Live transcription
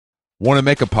Want to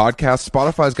make a podcast?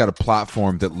 Spotify's got a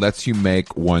platform that lets you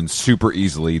make one super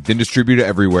easily, then distribute it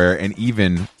everywhere, and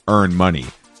even earn money.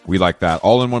 We like that.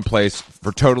 All in one place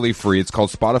for totally free. It's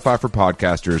called Spotify for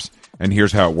Podcasters, and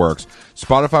here's how it works.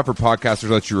 Spotify for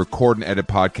Podcasters lets you record and edit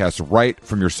podcasts right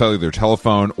from your cellular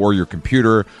telephone or your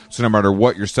computer, so no matter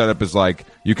what your setup is like,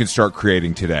 you can start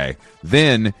creating today.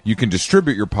 Then you can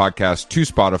distribute your podcast to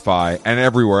Spotify and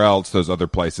everywhere else, those other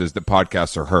places that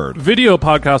podcasts are heard. Video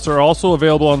podcasts are also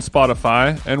available on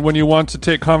Spotify, and when you want to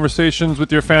take conversations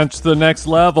with your fans to the next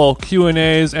level,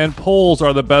 Q&As and polls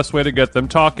are the best way to get them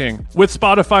talking. With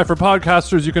Spotify for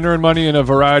Podcasters, you can earn money in a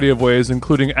variety of ways,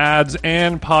 including ads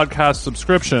and podcast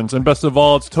subscriptions. And best of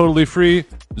all, it's totally free,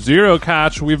 zero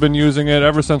catch. We've been using it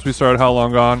ever since we started How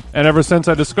Long Gone. And ever since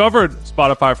I discovered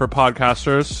Spotify for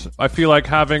Podcasters, I feel like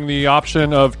having the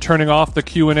option of turning off the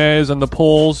Q&As and the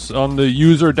polls on the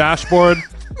user dashboard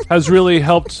has really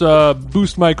helped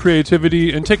boost my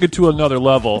creativity and take it to another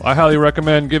level. I highly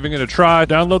recommend giving it a try.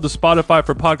 Download the Spotify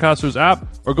for Podcasters app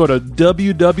or go to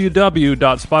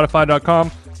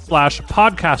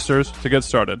www.spotify.com/podcasters to get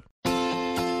started.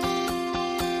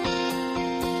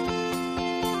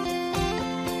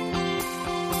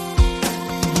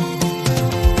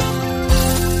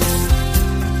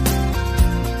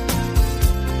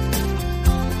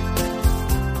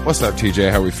 What's up,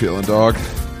 TJ? How we feeling, dog?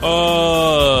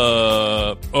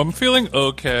 I'm feeling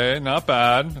okay. Not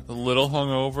bad. A little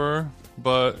hungover,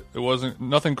 but it wasn't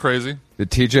nothing crazy. Did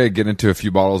TJ get into a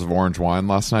few bottles of orange wine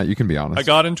last night? You can be honest. I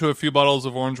got into a few bottles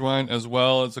of orange wine as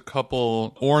well as a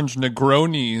couple orange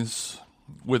Negronis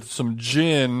with some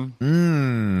gin.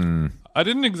 I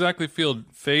didn't exactly feel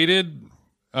faded.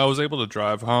 I was able to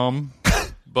drive home,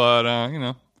 but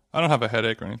I don't have a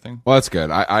headache or anything. Well, that's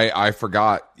good. I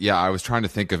forgot. Yeah, I was trying to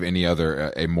think of any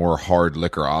other, a more hard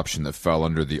liquor option that fell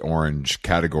under the orange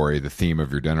category, the theme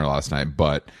of your dinner last night.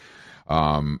 But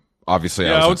obviously,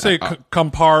 I would say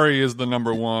Campari is the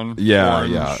number one.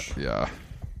 Yeah.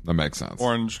 That makes sense.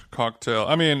 Orange cocktail.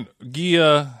 I mean,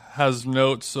 Gia has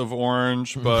notes of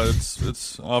orange, but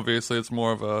it's obviously it's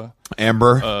more of a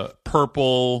amber,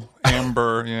 purple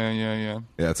amber. Yeah.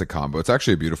 Yeah, it's a combo. It's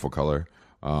actually a beautiful color.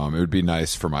 It would be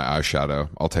nice for my eyeshadow.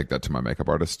 I'll take that to my makeup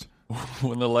artist.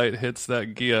 When the light hits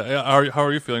that Gia. How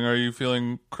are you feeling? Are you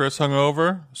feeling Chris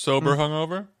hungover? Sober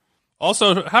hungover?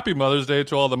 Also, happy Mother's Day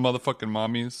to all the motherfucking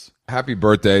mommies. Happy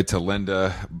birthday to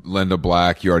Linda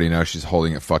Black. You already know she's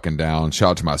holding it fucking down. Shout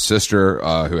out to my sister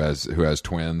who has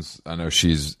twins. I know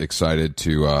she's excited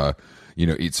to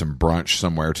eat some brunch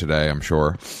somewhere today, I'm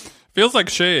sure. Feels like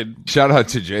shade. Shout out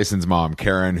to Jason's mom,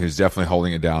 Karen, who's definitely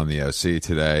holding it down in the OC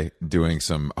today,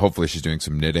 hopefully she's doing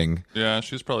some knitting. Yeah,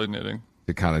 she's probably knitting.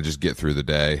 To kind of just get through the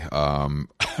day.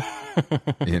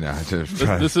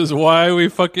 This is why we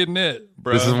fucking knit,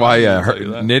 bro. This is why,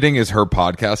 knitting is her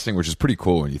podcasting, which is pretty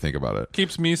cool when you think about it.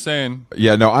 Keeps me sane.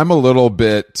 Yeah, no, I'm a little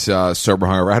bit sober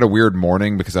hungover. I had a weird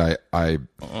morning because the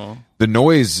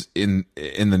noise in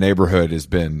the neighborhood has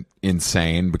been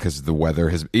insane because the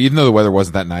weather even though the weather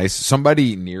wasn't that nice,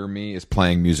 somebody near me is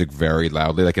playing music very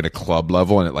loudly, like at a club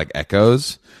level, and it like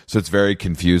echoes. So it's very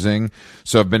confusing.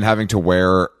 So I've been having to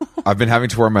wear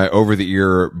my over the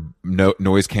ear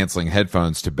noise canceling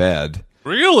headphones to bed.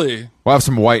 Really? Well, I have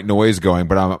some white noise going,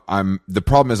 but the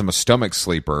problem is I'm a stomach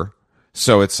sleeper.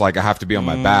 So it's like I have to be on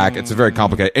my back. It's a very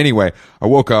complicated. Anyway, I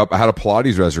woke up. I had a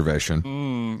Pilates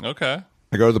reservation. Okay.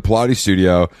 I go to the Pilates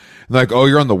studio. And they're like, oh,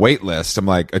 you're on the wait list. I'm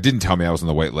like, it didn't tell me I was on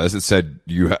the wait list. It said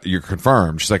you're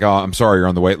confirmed. She's like, oh, I'm sorry, you're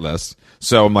on the wait list.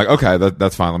 So I'm like, okay,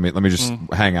 that's fine. Let me just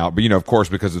hang out. But of course,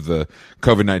 because of the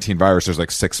COVID-19 virus, there's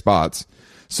like 6 spots.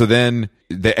 So then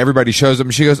everybody shows up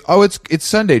and she goes, oh, it's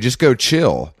Sunday. Just go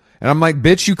chill. And I'm like,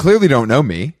 bitch, you clearly don't know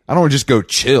me. I don't want to just go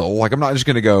chill. Like, I'm not just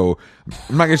going to you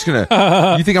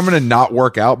think I'm going to not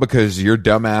work out because your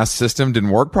dumbass system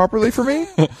didn't work properly for me?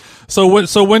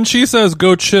 So when she says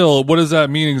go chill, what does that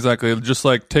mean exactly? Just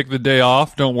like take the day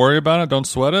off, don't worry about it, don't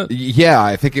sweat it? Yeah,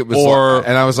 I think it was.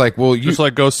 And I was like, well, you just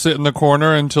like go sit in the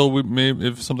corner until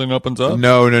if something opens up?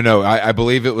 No. I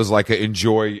believe it was like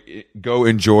go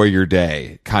enjoy your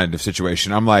day kind of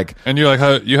situation. I'm like, and you're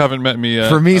like, you haven't met me yet.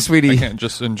 For me, sweetie, I can't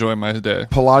just enjoy my day.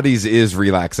 Pilates is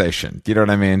relaxation. You know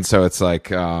what I mean? So it's like,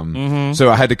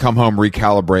 so I had to come home,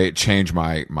 recalibrate, change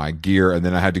my gear, and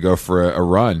then I had to go for a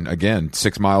run again.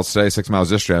 6 miles today, 6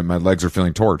 miles yesterday. My legs are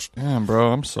feeling torched. Damn,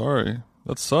 bro, I'm sorry.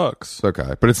 That sucks. It's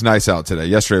okay, but it's nice out today.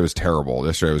 Yesterday was terrible.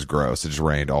 Yesterday was gross. It just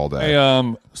rained all day.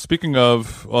 Hey, speaking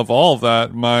of all of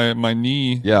that, my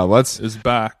knee is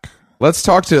back. Let's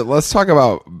talk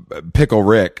about Pickle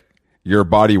Rick, your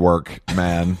body work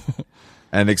man.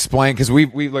 and explain, because we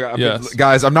look, I mean, Yes.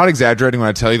 guys, I'm not exaggerating when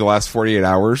I tell you the last 48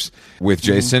 hours with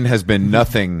Jason has been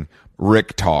nothing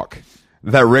Rick talk.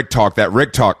 That Rick talk.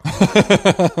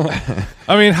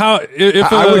 I mean,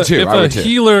 if I would too. a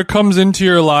healer comes into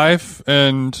your life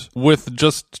and with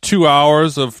just 2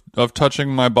 hours of touching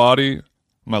my body,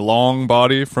 my long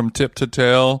body from tip to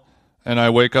tail, and I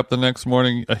wake up the next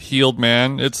morning a healed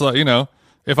man, it's like,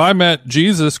 if I met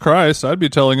Jesus Christ, I'd be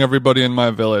telling everybody in my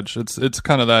village. It's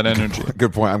kind of that energy.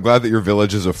 Good point. I'm glad that your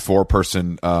village is a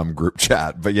 4-person group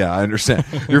chat. But yeah, I understand.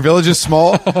 Your village is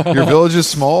small.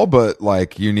 But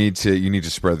like you need to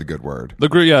spread the good word. The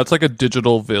group, yeah, it's like a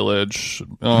digital village.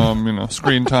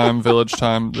 Screen time, village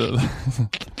time.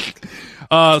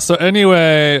 So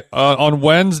anyway, on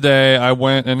Wednesday, I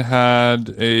went and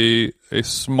had a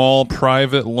small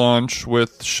private lunch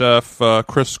with Chef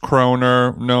Chris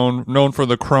Kroner, known for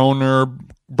the Kroner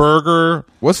burger.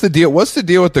 What's the deal? What's the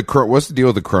deal with the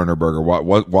Kroner burger?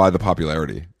 Why the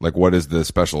popularity? Like, what is the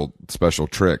special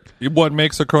trick? What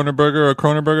makes a Kroner burger a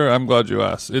Kroner burger? I'm glad you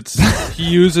asked. He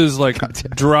uses like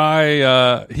dry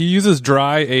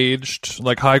aged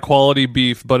like high quality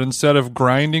beef, but instead of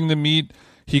grinding the meat,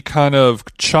 he kind of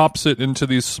chops it into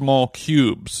these small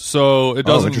cubes. So it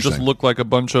doesn't just look like a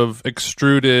bunch of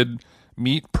extruded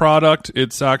meat product.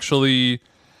 It's actually,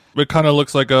 it kind of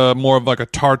looks like more of like a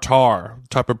tartare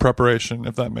type of preparation,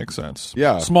 if that makes sense.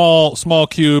 Yeah. Small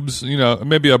cubes,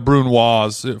 maybe a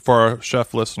brunoise for our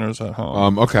chef listeners at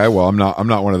home. Okay, well, I'm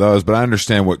not one of those, but I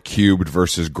understand what cubed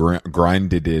versus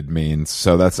grinded means.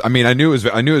 So I knew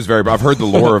it was very, I've heard the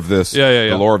lore of this,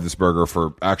 the lore of this burger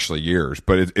for actually years,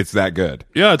 but it's that good.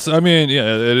 Yeah, it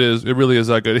is. It really is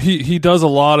that good. He does a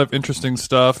lot of interesting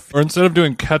stuff. Or instead of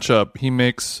doing ketchup, he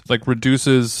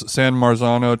reduces San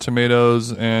Marzano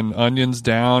tomatoes and onions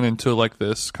down into like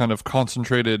this kind of concentrated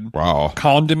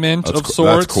condiment of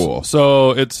sorts. That's cool.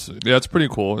 So it's pretty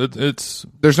cool. It's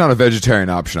there's not a vegetarian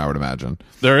option, I would imagine.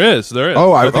 There is.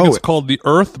 Oh, I think it's called the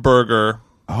Earth Burger.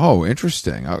 Oh,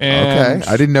 interesting. Okay,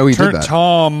 I didn't know he did that.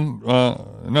 Tom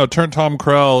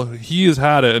Krell, he has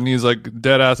had it, and he's like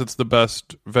dead ass. It's the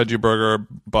best veggie burger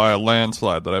by a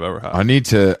landslide that I've ever had. I need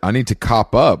to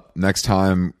cop up next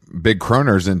time Big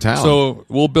Kroner's in town. So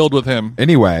we'll build with him.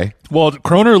 Anyway. Well,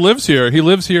 Kroner lives here. He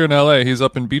lives here in LA. He's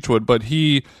up in Beechwood, but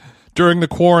during the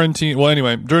quarantine,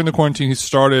 he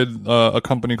started a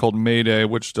company called Mayday,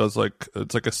 which does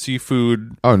it's like a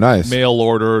seafood mail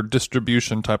order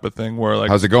distribution type of thing where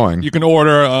how's it going? You can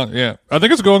order, I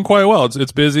think it's going quite well.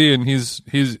 It's busy, and he just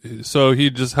has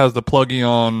the pluggy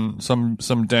on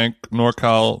some dank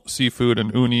NorCal seafood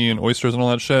and uni and oysters and all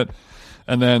that shit.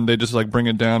 And then they just bring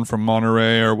it down from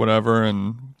Monterey or whatever,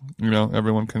 and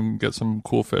everyone can get some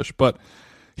cool fish. But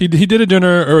he did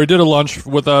a lunch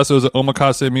with us. It was an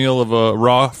omakase meal of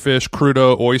raw fish,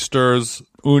 crudo, oysters,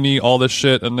 uni, all this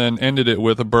shit, and then ended it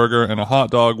with a burger and a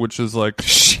hot dog, which is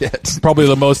probably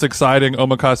the most exciting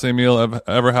omakase meal I've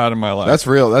ever had in my life. That's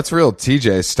real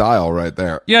TJ style right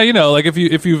there. Yeah,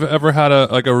 if you've ever had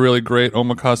a really great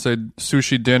omakase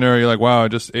sushi dinner, you're like, wow, I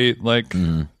just ate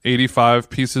 85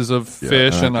 pieces of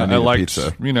fish, and I liked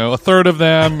a third of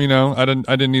them. I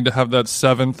didn't need to have that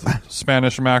 7th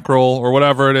Spanish mackerel or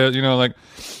whatever it is. You're like,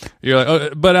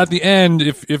 oh, but at the end,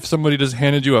 if somebody just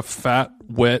handed you a fat,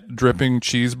 wet, dripping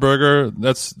cheeseburger,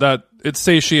 it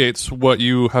satiates what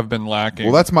you have been lacking.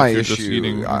 Well, that's my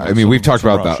issue. We've talked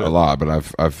about that a lot, but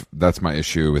that's my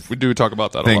issue with. We do talk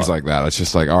about that. Things a lot. like that. It's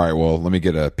just like, all right, well, let me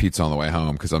get a pizza on the way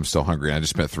home because I'm still hungry and I just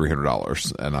spent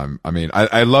 $300, and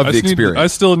I love the experience. I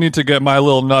still need to get my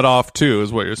little nut off too,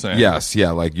 is what you're saying. Yes,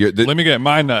 yeah. Let me get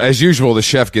my nut. As usual, the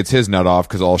chef gets his nut off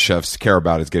because all chefs care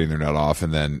about is getting their nut off,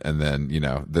 and then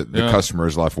the customer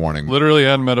is left wanting, literally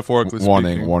and metaphorically,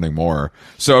 wanting more.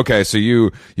 So okay, so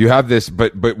you have this,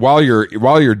 but while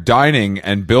you're dining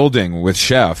and building with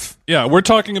chef. Yeah, we're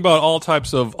talking about all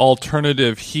types of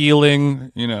alternative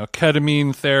healing, ketamine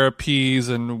therapies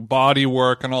and body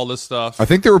work and all this stuff. I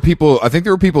think there were people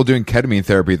doing ketamine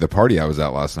therapy at the party I was at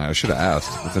last night. I should have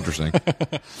asked. That's interesting.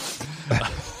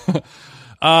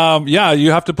 Yeah, you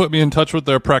have to put me in touch with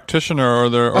their practitioner or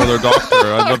their doctor.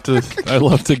 I'd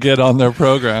love to get on their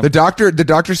program. The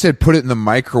doctor said put it in the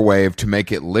microwave to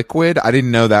make it liquid. I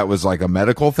didn't know that was like a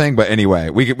medical thing, but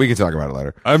anyway, we can talk about it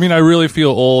later. I really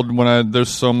feel old when there's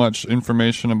so much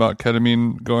information about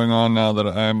ketamine going on now that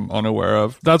I'm unaware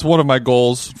of. That's one of my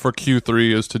goals for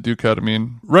Q3 is to do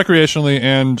ketamine recreationally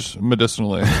and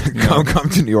medicinally. Come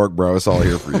to New York, bro. It's all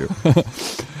here for you.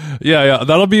 Yeah,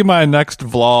 that'll be my next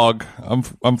vlog.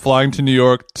 I'm flying to New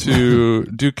York to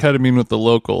do ketamine with the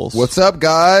locals. What's up,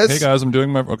 guys? Hey guys, I'm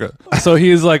doing my okay. So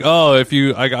he's like, oh,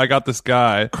 I got this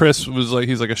guy. Chris was like,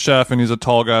 he's like a chef and he's a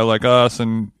tall guy like us,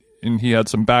 and and he had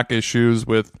some back issues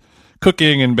with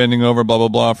cooking and bending over, blah, blah,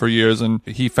 blah, for years. And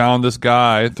he found this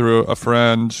guy through a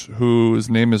friend whose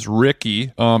name is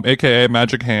Ricky, aka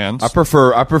Magic Hands. I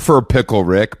prefer Pickle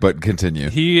Rick, but continue.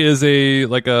 He is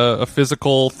a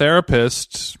physical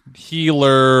therapist,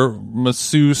 healer,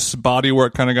 masseuse,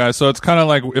 bodywork kind of guy. So it's kind of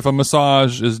like if a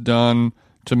massage is done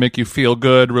to make you feel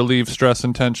good, relieve stress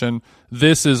and tension,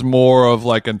 this is more of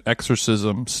like an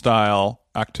exorcism style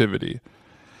activity.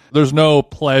 There's no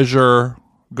pleasure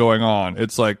going on.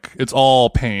 It's like, it's all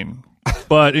pain,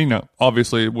 but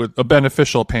obviously with a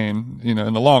beneficial pain, in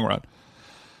the long run.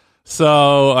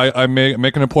 So I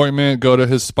make an appointment, go to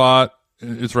his spot.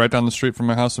 It's right down the street from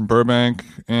my house in Burbank.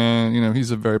 And,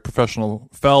 he's a very professional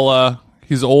fella.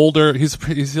 He's older. He's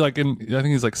like I think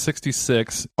he's like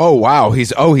 66. Oh wow.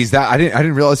 He's that. I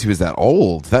didn't realize he was that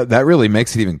old. That really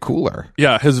makes it even cooler.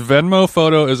 Yeah, his Venmo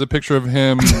photo is a picture of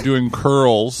him doing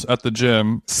curls at the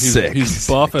gym. He's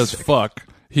buff as fuck.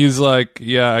 He's like,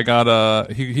 yeah,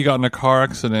 he got in a car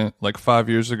accident like 5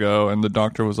 years ago, and the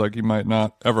doctor was like, you might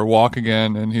not ever walk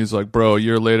again. And he's like, bro, a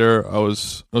year later, I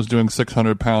was doing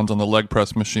 600 pounds on the leg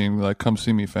press machine. Like, come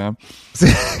see me, fam.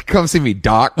 Come see me,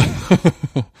 doc.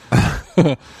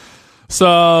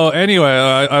 So anyway,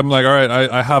 I'm like, all right,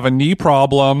 I have a knee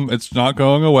problem. It's not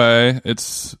going away.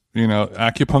 It's,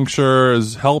 acupuncture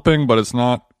is helping, but it's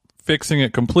not fixing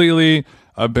it completely.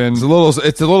 It's a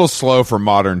little slow for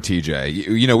modern TJ.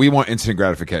 We want instant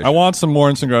gratification. I want some more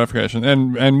instant gratification.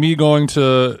 And me going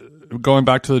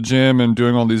back to the gym and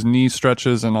doing all these knee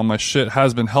stretches and all my shit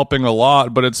has been helping a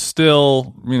lot, but it's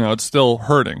still, it's still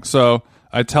hurting. So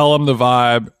I tell him the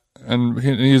vibe, and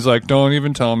he's like, don't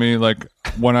even tell me. Like,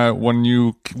 when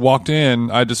you walked in,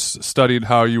 I just studied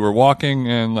how you were walking,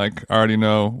 and like, I already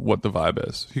know what the vibe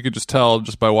is. He could just tell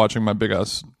just by watching my big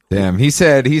ass. Damn, he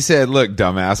said, look,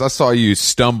 dumbass, I saw you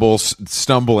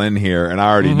stumble in here, and I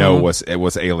already know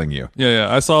what's ailing you. Yeah.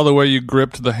 I saw the way you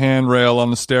gripped the handrail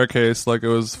on the staircase like it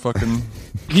was fucking.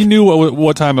 He knew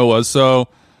what time it was, so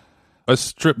I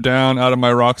stripped down out of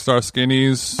my Rockstar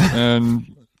skinnies,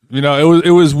 and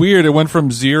it was weird. It went from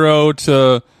 0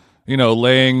 to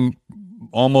laying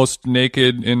almost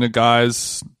naked in a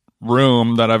guy's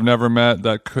room that I've never met.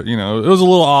 That could, it was a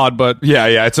little odd, but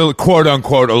yeah, it's a quote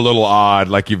unquote a little odd,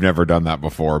 like you've never done that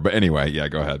before. But anyway, yeah,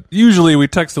 go ahead. Usually we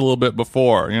text a little bit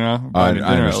before, I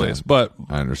understand. At least. But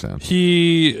I understand.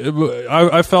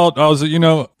 I felt I was,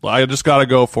 I just got to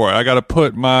go for it. I got to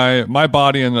put my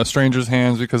body in a stranger's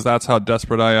hands, because that's how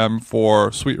desperate I am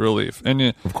for sweet relief.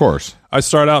 And of course, I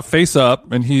start out face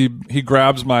up, and he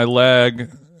grabs my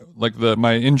leg, like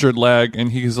my injured leg,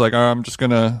 and he's like, I'm just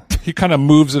gonna. He kind of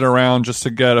moves it around just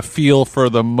to get a feel for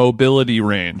the mobility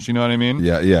range. You know what I mean?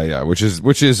 Yeah. Which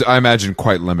is, I imagine,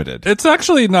 quite limited. It's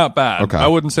actually not bad. Okay. I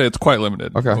wouldn't say it's quite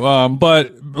limited. Okay.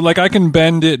 But like I can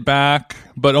bend it back,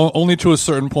 but only to a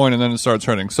certain point, and then it starts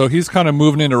hurting. So he's kind of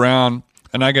moving it around,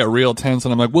 and I get real tense,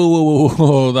 and I'm like,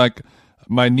 whoa, like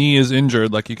my knee is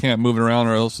injured. Like, you can't move it around,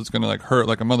 or else it's gonna like hurt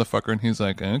like a motherfucker. And he's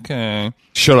like, okay,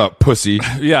 shut up, pussy.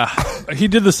 Yeah. He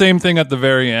did the same thing at the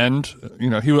very end.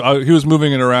 He was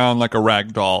moving it around like a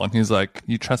rag doll, and he's like,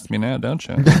 you trust me now, don't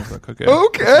you? I was like, okay.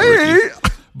 Okay.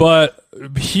 But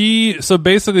he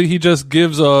just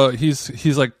gives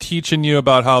he's like teaching you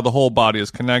about how the whole body is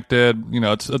connected.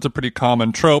 It's a pretty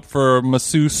common trope for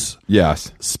masseuse.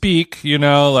 Yes. Speak,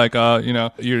 like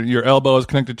your elbow is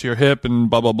connected to your hip and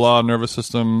blah blah blah, nervous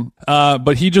system.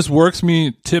 But he just works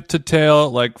me tip to tail,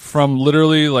 like from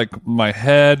literally like my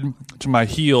head to my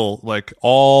heel, like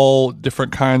all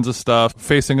different kinds of stuff.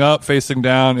 Facing up, facing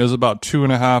down is about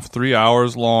 2.5-3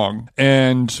 hours long,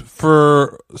 and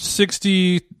for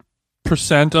 60%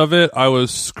 of it, I was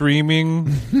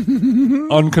screaming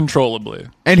uncontrollably.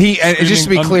 And just to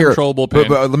be clear, uncontrollable pain.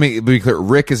 But let me be clear.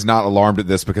 Rick is not alarmed at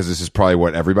this, because this is probably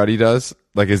what everybody does.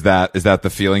 Like, is that the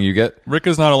feeling you get? Rick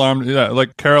is not alarmed. Yeah,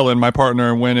 like Carolyn, my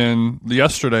partner, went in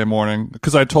yesterday morning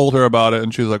because I told her about it,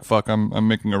 and she was like, "Fuck, I'm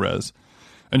making a res."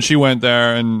 And she went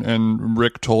there, and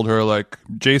Rick told her, like,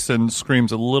 Jason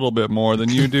screams a little bit more than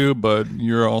you do, but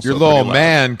you're also your little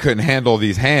man couldn't handle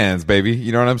these hands, baby.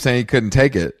 You know what I'm saying? He couldn't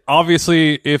take it.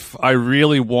 Obviously, if I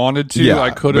really wanted to, I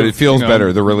could have. But it feels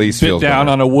better. The release feels down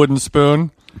better. On a wooden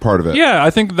spoon. Part of it. Yeah, I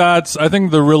think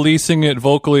the releasing it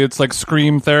vocally, it's like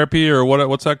scream therapy, or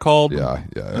what's that called? Yeah.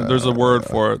 There's a word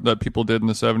for it that people did in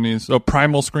the 70s. Oh,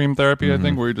 primal scream therapy, I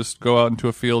think, where you just go out into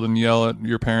a field and yell at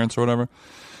your parents or whatever.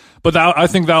 But I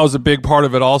think that was a big part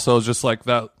of it also, is just like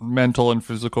that mental and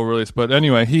physical release. But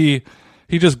anyway, he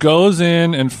he just goes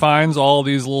in and finds all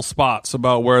these little spots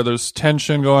about where there's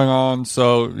tension going on.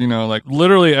 So, like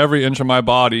literally every inch of my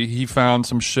body, he found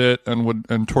some shit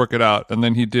and torque it out. And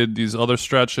then he did these other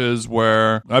stretches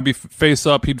where I'd be face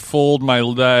up, he'd fold my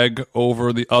leg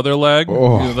over the other leg.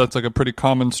 That's like a pretty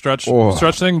common stretch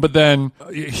thing. But then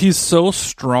he's so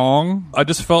strong. I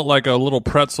just felt like a little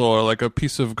pretzel or like a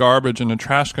piece of garbage in a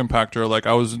trash compactor. Like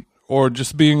I was, or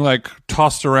just being like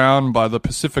tossed around by the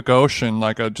Pacific Ocean,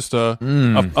 like a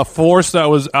force that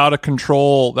was out of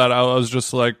control, that I was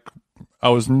just like, I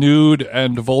was nude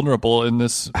and vulnerable in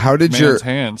this man's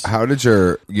hands. How did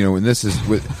your, and this is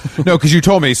with, no, because you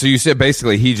told me, so you said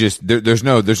basically he just, there's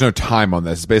no time on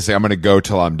this. It's basically, I'm going to go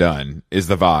till I'm done is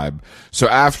the vibe. So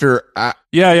after,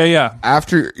 yeah.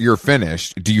 After you're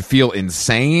finished, do you feel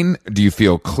insane? Do you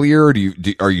feel clear?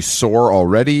 Are you sore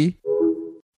already?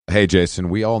 Hey, Jason,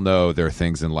 we all know there are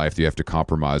things in life that you have to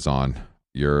compromise on.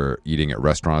 You're eating at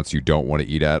restaurants you don't want to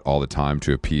eat at all the time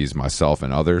to appease myself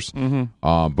and others.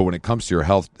 But when it comes to your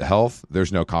health,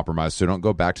 there's no compromise. So don't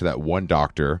go back to that one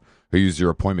doctor who used your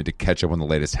appointment to catch up on the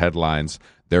latest headlines,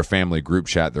 their family group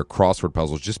chat, their crossword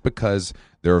puzzles, just because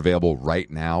they're available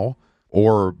right now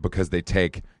or because they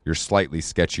take your slightly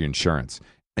sketchy insurance.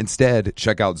 Instead,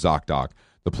 check out ZocDoc,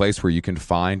 the place where you can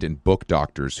find and book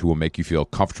doctors who will make you feel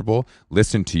comfortable,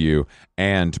 listen to you,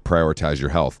 and prioritize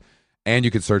your health. And you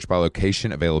can search by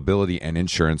location, availability, and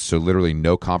insurance, so literally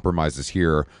no compromises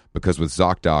here, because with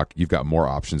ZocDoc, you've got more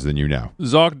options than you know.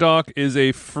 ZocDoc is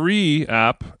a free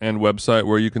app and website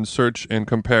where you can search and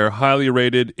compare highly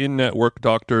rated in-network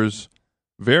doctors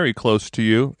very close to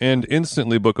you and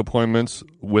instantly book appointments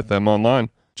with them online.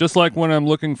 Just like when I'm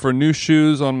looking for new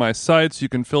shoes on my sites, you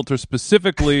can filter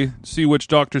specifically, see which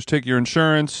doctors take your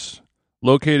insurance,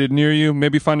 located near you,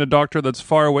 maybe find a doctor that's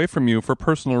far away from you for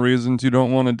personal reasons you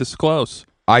don't want to disclose.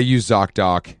 I use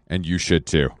ZocDoc, and you should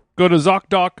too. Go to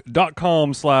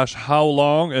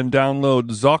ZocDoc.com/howlong and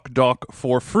download ZocDoc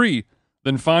for free.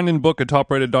 Then find and book a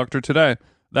top-rated doctor today.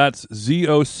 That's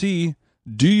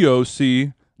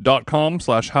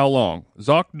ZocDoc.com/howlong.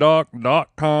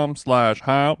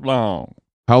 ZocDoc.com/howlong.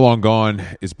 How Long Gone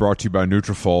is brought to you by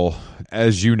Nutrafol.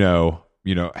 As you know,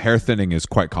 hair thinning is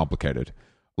quite complicated.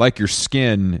 Like your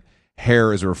skin,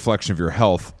 hair is a reflection of your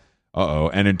health.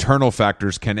 And internal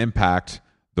factors can impact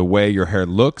the way your hair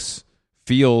looks,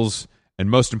 feels, and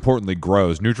most importantly,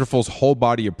 grows. Nutrafol's whole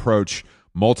body approach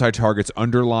multi-targets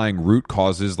underlying root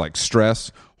causes like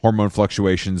stress, hormone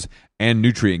fluctuations, and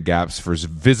nutrient gaps for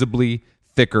visibly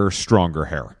thicker, stronger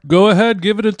hair. Go ahead,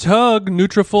 give it a tug.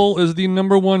 Nutrafol is the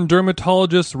 #1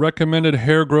 dermatologist recommended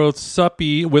hair growth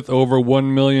suppy with over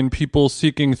 1 million people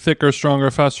seeking thicker,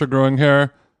 stronger, faster growing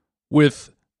hair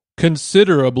with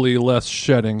considerably less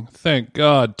shedding. Thank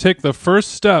God. Take the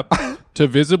first step to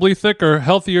visibly thicker,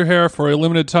 healthier hair for a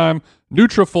limited time.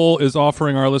 Nutrafol is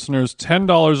offering our listeners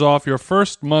 $10 off your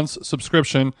first month's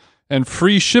subscription and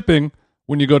free shipping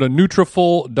when you go to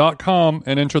Nutrafol.com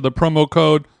and enter the promo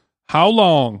code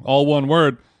HOWLONG, all one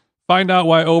word. Find out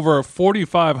why over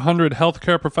 4,500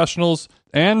 healthcare professionals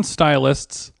and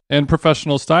stylists and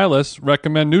professional stylists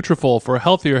recommend Nutrafol for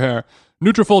healthier hair.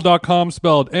 Nutrafol.com,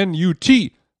 spelled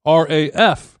Nutrafol.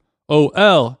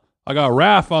 I got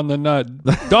RAF on the nut.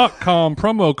 .com,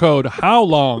 promo code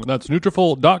HOWLONG. That's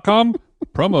Nutrafol.com,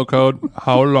 promo code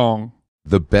HOWLONG.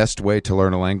 The best way to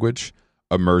learn a language?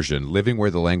 Immersion, living where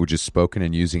the language is spoken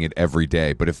and using it every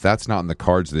day. But if that's not in the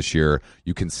cards this year,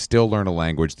 you can still learn a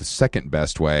language the second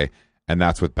best way, and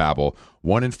that's with Babbel.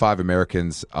 1 in 5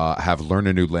 Americans have learned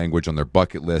a new language on their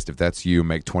bucket list. If that's you,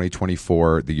 make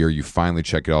 2024 the year you finally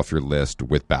check it off your list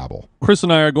with Babbel. Chris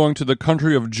and I are going to the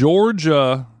country of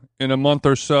Georgia in a month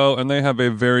or so, and they have a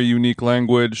very unique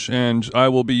language, and I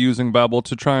will be using Babbel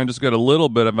to try and just get a little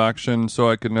bit of action so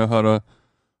I can know how to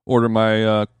order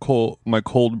my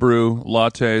cold brew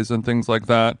lattes and things like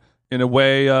that in a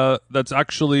way that's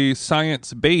actually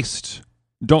science-based.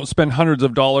 Don't spend hundreds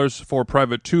of dollars for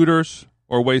private tutors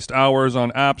or waste hours on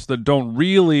apps that don't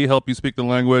really help you speak the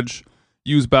language.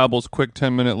 Use Babbel's quick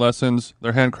 10-minute lessons.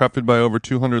 They're handcrafted by over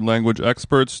 200 language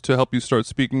experts to help you start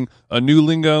speaking a new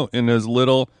lingo in as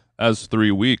little as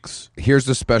 3 weeks. Here's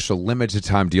the special limited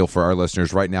time deal for our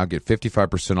listeners. Right now, get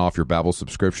 55% off your Babbel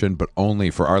subscription, but only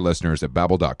for our listeners at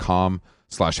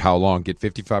Babbel.com/howlong. Get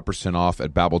 55% off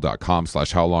at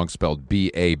Babbel.com/howlong, spelled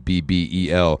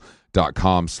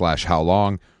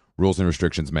BABBEL.com/howlong. Rules and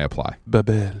restrictions may apply.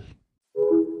 Babbel.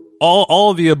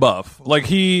 All of the above. Like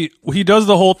he does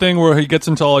the whole thing where he gets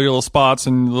into all your little spots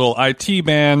and little IT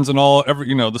bands and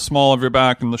the small of your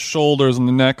back and the shoulders and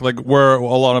the neck, like where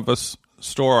a lot of us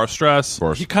store our stress.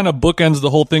 He kind of bookends the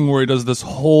whole thing where he does this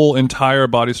whole entire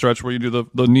body stretch where you do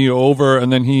the knee over,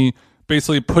 and then he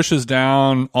basically pushes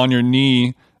down on your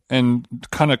knee and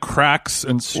kind of cracks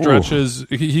and stretches.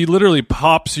 He literally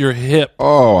pops your hip.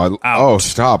 Oh,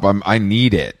 stop! I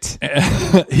need it.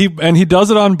 He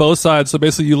does it on both sides. So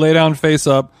basically, you lay down face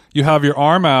up. You have your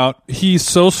arm out. He's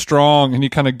so strong, and he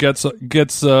kind of gets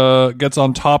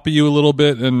on top of you a little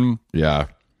bit and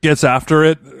gets after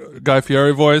it. Guy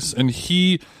Fieri voice, and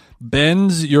he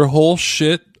bends your whole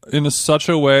shit in such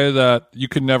a way that you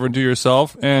could never do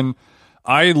yourself. And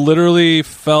I literally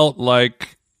felt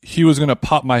like he was going to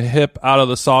pop my hip out of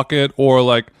the socket, or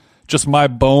like just my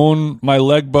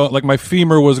leg bone, like my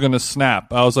femur was going to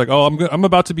snap. I was like, oh, I'm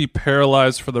about to be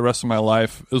paralyzed for the rest of my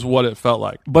life, is what it felt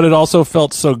like. But it also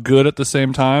felt so good at the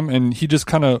same time. And he just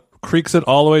kind of creaks it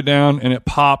all the way down and it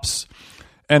pops.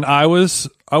 And I was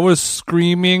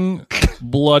screaming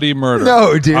bloody murder.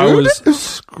 No, dude. I was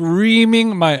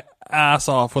screaming my ass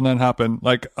off when that happened.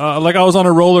 Like I was on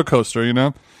a roller coaster, you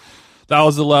know? That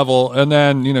was the level. And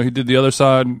then, you know, he did the other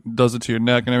side, does it to your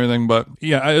neck and everything. But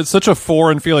yeah, it's such a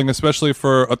foreign feeling, especially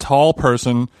for a tall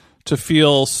person to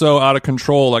feel so out of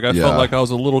control. Like I felt like I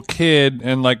was a little kid,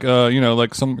 and like, you know,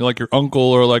 like your uncle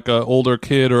or like a older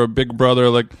kid or a big brother,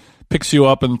 like picks you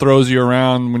up and throws you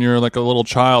around when you're like a little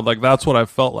child. Like that's what I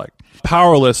felt like.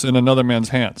 Powerless in another man's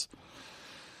hands.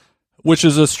 Which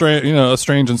is a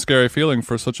strange and scary feeling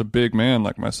for such a big man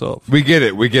like myself. We get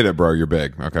it, bro. You're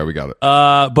big. Okay, we got it.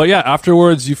 But yeah,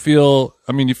 afterwards you feel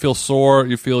sore,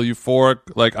 you feel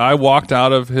euphoric. Like I walked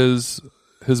out of his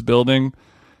building.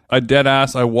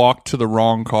 I walked to the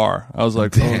wrong car. I was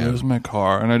like, damn. Oh, there's my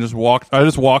car. And I just walked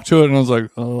to it and I was like,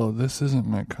 oh, this isn't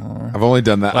my car. I've only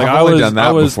done that. Like, I've only done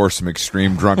that before some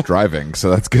extreme drunk driving.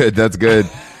 So that's good. That's good.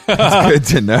 It's good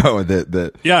to know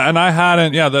that. Yeah, and I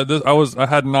hadn't. Yeah, I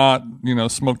had not, you know,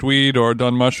 smoked weed or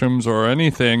done mushrooms or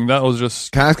anything. That was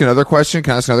just. Can I ask another question?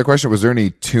 Was there any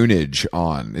tunage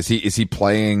on? Is he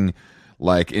playing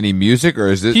like any music, or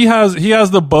is it? He has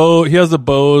the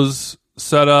Bose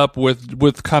set up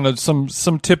with kind of some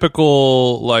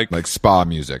typical like spa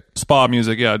music.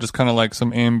 Yeah, just kind of like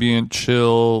some ambient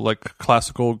chill, like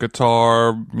classical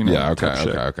guitar, you know. Yeah,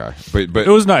 okay. But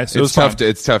it was nice. It was tough fun.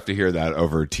 It's tough to hear that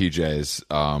over TJ's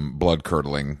blood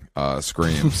curdling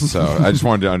screams. So I just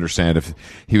wanted to understand if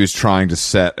he was trying to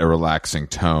set a relaxing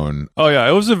tone. Oh yeah,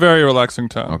 it was a very relaxing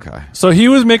tone. Okay. So he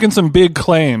was making some big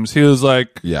claims. He was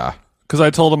like, yeah. Because I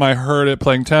told him I heard it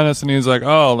playing tennis, and he's like,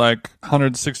 oh, like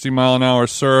 160 mile an hour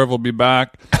serve will be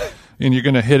back, and you're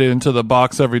going to hit it into the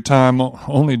box every time.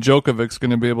 Only Djokovic's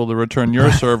going to be able to return your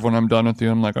serve when I'm done with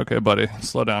you. I'm like, okay, buddy,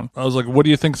 slow down. I was like, what do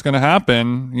you think's going to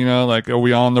happen? You know, like, are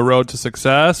we on the road to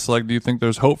success? Like, do you think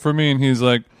there's hope for me? And he's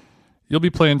like, you'll be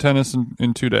playing tennis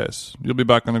in 2 days. You'll be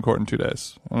back on the court in 2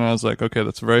 days. And I was like, okay,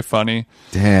 that's very funny.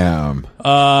 Damn.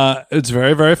 It's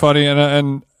very, very funny.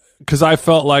 And because I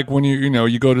felt like when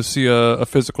you go to see a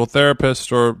physical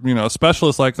therapist or, you know, a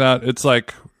specialist like that, it's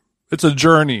like, it's a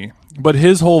journey. But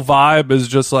his whole vibe is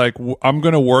just like, I'm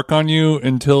going to work on you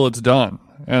until it's done.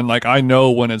 And like, I know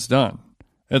when it's done.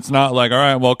 It's not like, all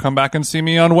right, well, come back and see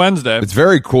me on Wednesday. It's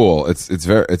very cool. It's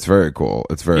very cool.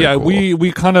 It's very cool.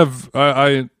 We kind of,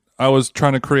 I was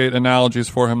trying to create analogies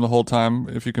for him the whole time,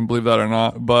 if you can believe that or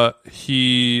not. But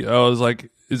I was like,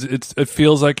 it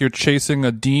feels like you're chasing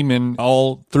a demon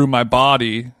all through my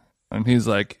body. And he's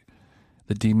like,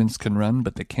 the demons can run,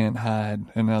 but they can't hide.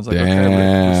 And I was like,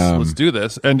 okay, let's do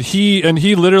this. And he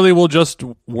literally will just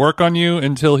work on you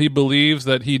until he believes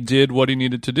that he did what he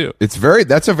needed to do.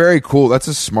 That's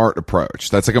a smart approach.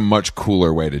 That's like a much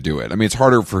cooler way to do it. I mean, it's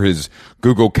harder for his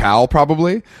Google Cal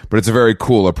probably, but it's a very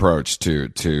cool approach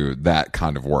to that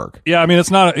kind of work. Yeah. I mean,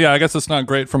 I guess it's not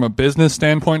great from a business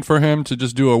standpoint for him to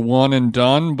just do a one and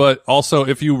done, but also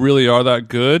if you really are that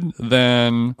good,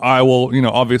 then I will, you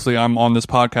know, obviously I'm on this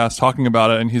podcast talking about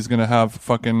it, and he's gonna have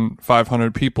fucking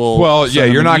 500 people. Well, yeah,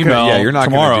 you're not gonna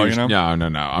tomorrow. Gonna you know?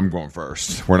 No. I'm going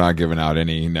first. We're not giving out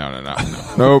any. No.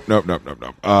 Nope.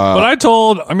 But I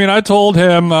told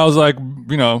him, I was like,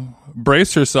 you know,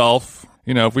 brace yourself.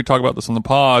 You know, if we talk about this on the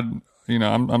pod, you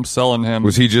know, I'm selling him.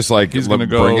 Was he just like he's gonna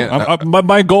go?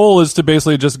 My goal is to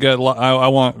basically just get. I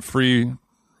want free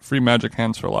magic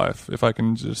hands for life. If I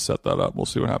can just set that up, we'll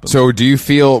see what happens. So do you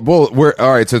feel,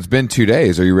 all right, so it's been 2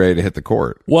 days. Are you ready to hit the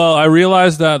court? Well, I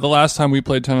realized that the last time we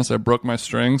played tennis, I broke my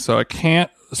string, so I can't,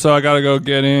 so I got to go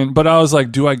get in. But I was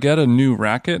like, do I get a new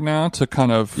racket now to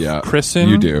kind of christen?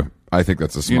 You do. I think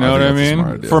that's a smart, you know what I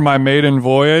mean? For my maiden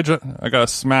voyage, I got to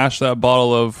smash that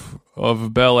bottle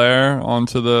of Bel Air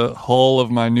onto the hull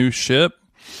of my new ship.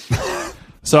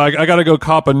 So I got to go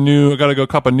cop a new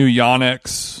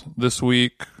Yonex this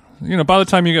week. You know, by the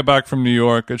time you get back from New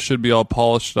York, it should be all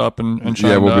polished up and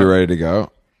shined yeah, we'll up. be ready to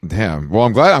go. Damn. Well,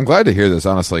 I'm glad to hear this,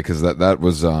 honestly, because that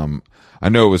was I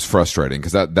know it was frustrating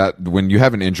because that when you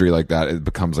have an injury like that, it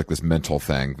becomes like this mental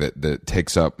thing that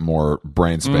takes up more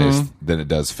brain space than it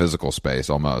does physical space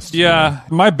almost. Yeah.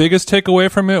 My biggest takeaway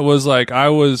from it was like I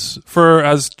was, for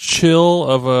as chill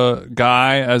of a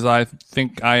guy as I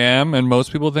think I am, and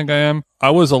most people think I am,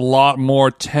 I was a lot more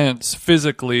tense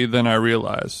physically than I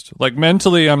realized. Like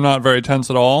mentally, I'm not very tense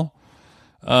at all.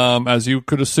 As you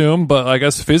could assume, but I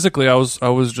guess physically I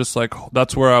was just like,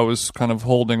 that's where I was kind of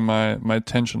holding my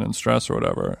tension and stress or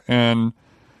whatever. And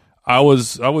I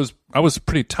was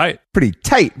pretty tight. Pretty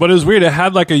tight. But it was weird. It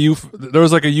had like there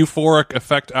was like a euphoric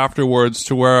effect afterwards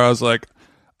to where I was like,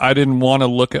 I didn't want to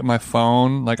look at my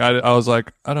phone. Like I was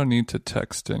like, I don't need to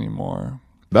text anymore.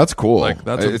 That's cool. Like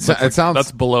it sounds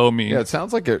that's below me. Yeah, it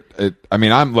sounds like it. I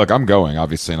mean, I'm going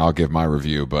obviously, and I'll give my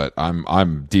review, but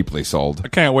I'm deeply sold. I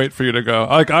can't wait for you to go.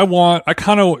 Like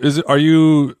are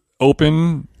you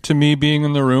open to me being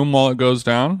in the room while it goes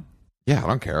down? Yeah, I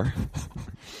don't care.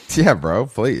 Yeah, bro,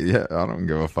 please. Yeah, I don't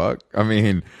give a fuck. I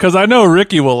mean, because I know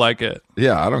Ricky will like it.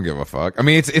 Yeah, I don't give a fuck. I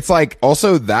mean, it's like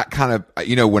also that kind of,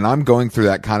 when I'm going through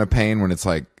that kind of pain, when it's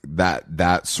like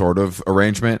that sort of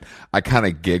arrangement, I kind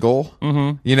of giggle.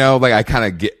 Like I kind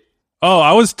of get. Oh,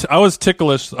 I was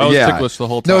ticklish. I was ticklish the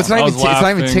whole time. No, it's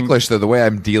not even ticklish though. The way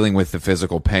I'm dealing with the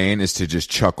physical pain is to just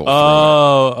chuckle.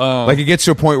 Oh. Like it gets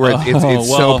to a point where it's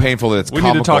so painful that it's comical.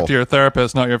 We need to talk to your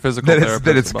therapist, not your physical therapist.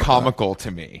 That it's comical to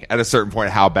me at a certain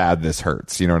point how bad this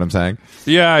hurts. You know what I'm saying?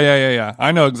 Yeah.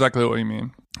 I know exactly what you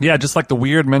mean. Yeah, just like the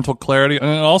weird mental clarity. And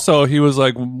also he was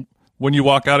like, when you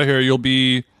walk out of here, you'll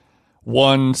be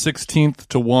 1/16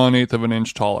 to 1/8 of an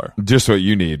inch taller. Just what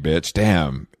you need, bitch.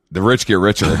 Damn. The rich get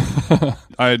richer.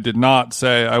 I did not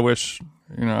say I wish,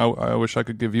 I wish I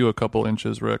could give you a couple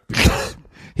inches, Rick.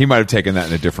 He might have taken that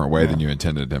in a different way than you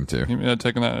intended him to. He might have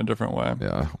taken that in a different way.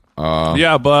 Yeah.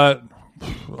 Yeah, but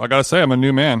I gotta say, I'm a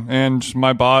new man, and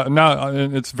my body now.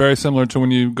 It's very similar to when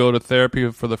you go to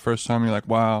therapy for the first time. You're like,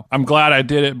 "Wow, I'm glad I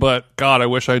did it," but God, I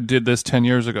wish I did this 10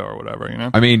 years ago or whatever.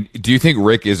 I mean, do you think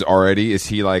Rick is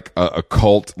he like a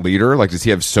cult leader? Like, does he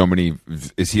have so many?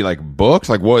 Is he like booked?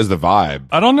 Like, what is the vibe?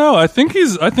 I don't know. I think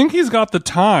he's got the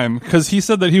time because he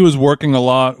said that he was working a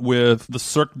lot with the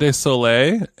Cirque du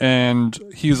Soleil, and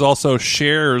he's also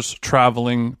shares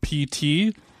traveling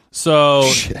PT. So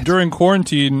during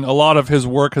quarantine, a lot of his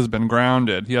work has been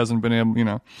grounded. He hasn't been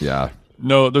able, Yeah.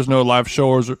 No, there's no live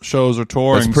shows or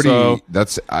touring.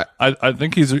 I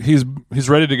think he's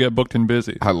ready to get booked and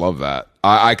busy. I love that.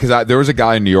 Because there was a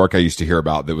guy in New York I used to hear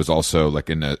about that was also like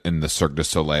in the Cirque du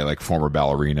Soleil, like former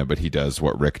ballerina, but he does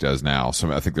what Rick does now.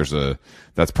 So I think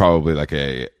that's probably like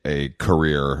a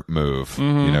career move,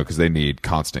 because they need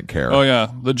constant care. Oh yeah,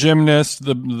 the gymnast,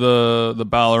 the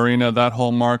ballerina, that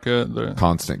whole market,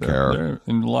 constant care. They're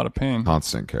in a lot of pain.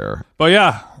 Constant care. But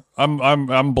yeah.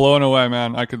 I'm blown away,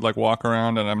 man. I could like walk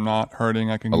around and I'm not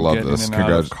hurting. I can get in and out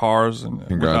of cars and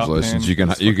congratulations. You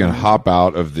can hop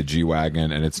out of the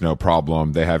G-Wagon and it's no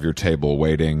problem. They have your table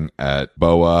waiting at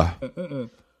Boa.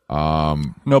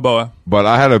 No Boa. But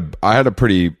I had a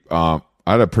pretty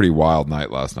wild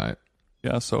night last night.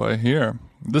 Yeah, so I hear.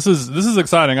 This is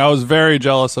exciting. I was very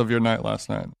jealous of your night last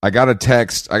night. I got a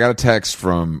text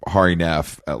from Hari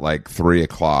Neff at like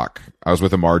 3:00. I was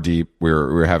with Amardeep. We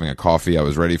were having a coffee. I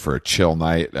was ready for a chill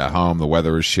night at home. The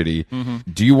weather was shitty.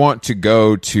 Do you want to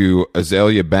go to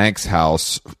Azalea Banks'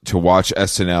 house to watch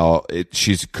SNL?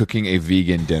 She's cooking a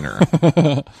vegan dinner.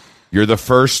 You're the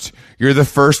first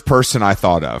person I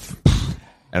thought of.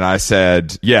 And I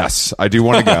said, yes, I do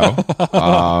want to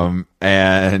go.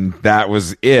 And that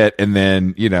was it. And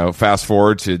then, fast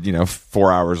forward to,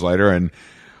 4 hours later and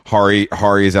Hari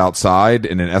is outside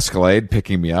in an Escalade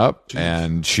picking me up. Jeez.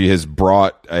 And she has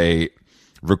brought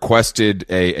requested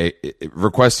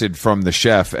from the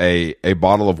chef a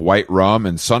bottle of white rum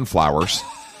and sunflowers.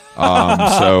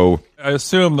 So I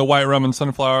assume the white rum and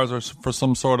sunflowers are for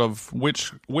some sort of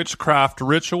witchcraft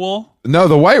ritual. No,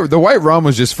 the white rum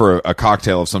was just for a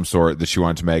cocktail of some sort that she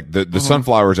wanted to make. The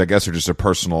sunflowers, I guess, are just a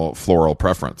personal floral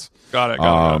preference. Got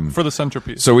it. For the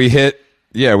centerpiece. So we got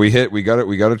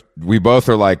it. We both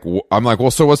are like, I'm like,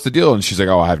 well, so what's the deal? And she's like,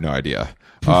 oh, I have no idea.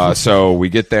 So we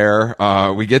get there,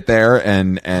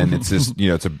 and it's this,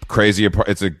 it's a crazy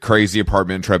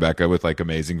apartment in Tribeca with like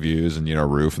amazing views and,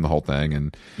 roof and the whole thing.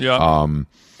 And,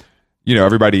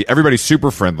 everybody's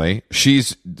super friendly.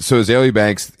 So Azalea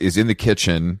Banks is in the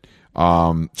kitchen.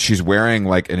 She's wearing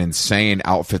like an insane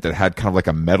outfit that had kind of like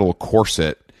a metal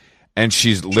corset, and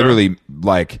she's literally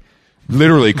like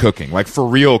literally cooking, like for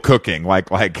real cooking, like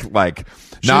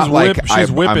not like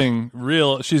she's whipping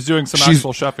real. She's doing some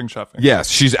actual chefing. Yes,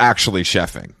 she's actually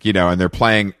chefing, you know, and they're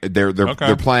playing.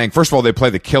 They're playing. First of all, they play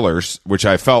the Killers, which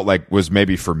I felt like was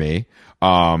maybe for me.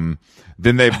 Then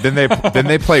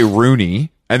they play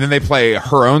Rooney, and then they play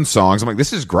her own songs. I'm like,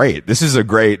 this is great. This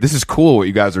is cool what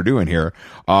you guys are doing here.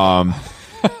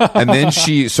 And then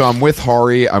so I'm with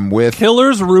Hari. I'm with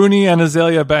Killers, Rooney, and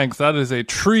Azalea Banks. That is a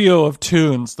trio of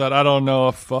tunes that I don't know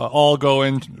if all go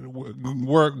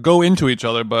into each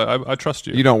other, but I trust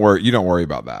you. You don't worry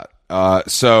about that.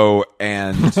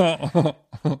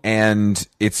 And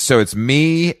it's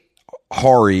me,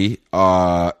 Hari,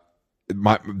 my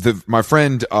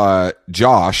friend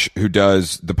Josh, who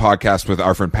does the podcast with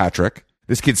our friend Patrick.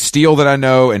 This kid Steele that I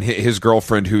know, and his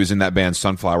girlfriend who is in that band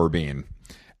Sunflower Bean.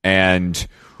 And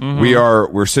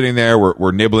we're sitting there,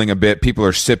 we're nibbling a bit. People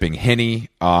are sipping Henny.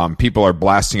 People are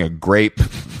blasting a grape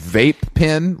vape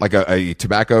pen, like a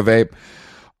tobacco vape.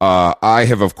 I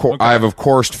have of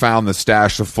course found the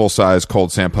stash of full size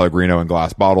cold San Pellegrino in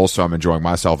glass bottles, so I'm enjoying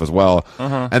myself as well.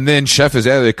 And then Chef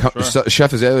Azalea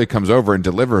comes over and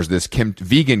delivers this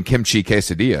vegan kimchi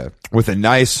quesadilla with a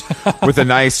nice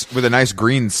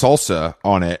green salsa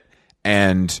on it.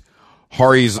 And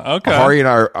Hari's like,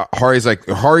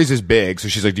 Hari's is big, so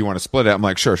she's like, do you want to split it? I'm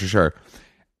like, sure.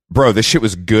 Bro, this shit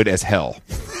was good as hell.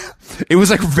 It was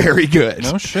like very good.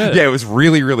 No shit. Yeah, it was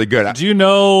really, really good. Do you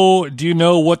know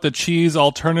what the cheese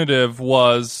alternative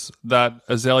was that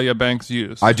Azalea Banks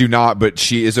used? I do not, but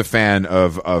she is a fan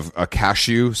of a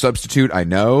cashew substitute, I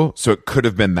know. So it could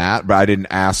have been that, but I didn't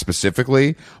ask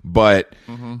specifically. But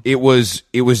it was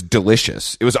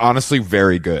delicious. It was honestly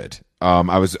very good.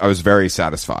 I was very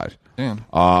satisfied. Damn.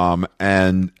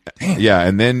 And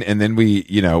then we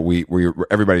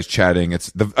everybody's chatting.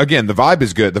 The vibe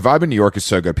is good. The vibe in New York is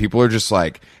so good. People are just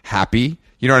like happy,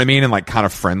 you know what I mean? And like kind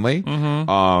of friendly.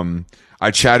 I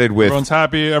chatted with everyone's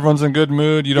happy, everyone's in good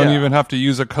mood. You don't even have to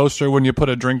use a coaster when you put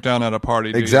a drink down at a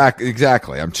party.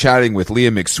 Exactly. I'm chatting with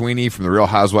Leah McSweeney from The Real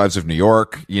Housewives of New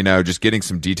York, you know, just getting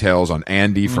some details on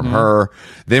Andy from her.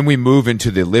 Then we move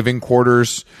into the living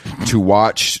quarters to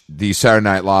watch the Saturday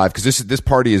Night Live, because this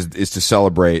party is to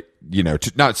celebrate, you know,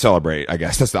 to not celebrate, I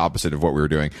guess that's the opposite of what we were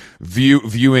doing.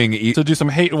 Viewing to do some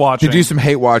hate watching. To do some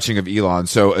hate watching of Elon.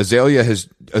 So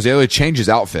Azalea changes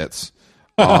outfits.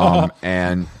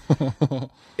 And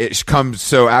it comes,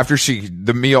 so after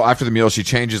the meal, she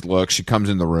changes looks, she comes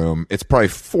in the room. It's probably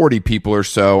 40 people or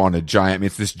so on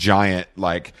it's this giant,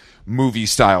 like, movie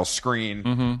style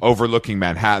screen overlooking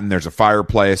Manhattan. There's a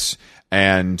fireplace,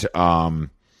 and,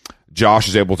 Josh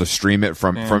is able to stream it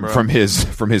from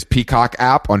his Peacock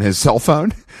app on his cell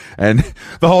phone, and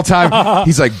the whole time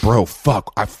he's like, "Bro,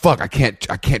 I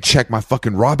can't check my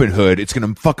fucking Robinhood. It's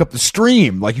gonna fuck up the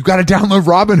stream. Like, you got to download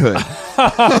Robinhood."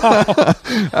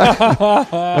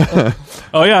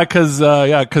 Oh yeah,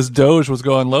 because Doge was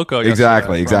going loco.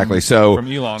 Exactly.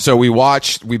 From Elon. So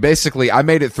I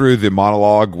made it through the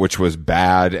monologue, which was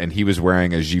bad, and he was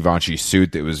wearing a Givenchy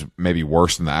suit that was maybe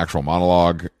worse than the actual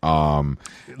monologue.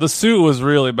 The suit was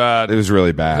really bad. It was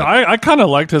really bad. I kind of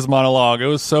liked his monologue. It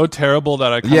was so terrible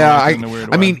that I kind of liked it in a weird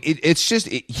way. I mean,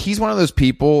 he's one of those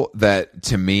people that,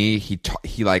 to me,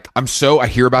 I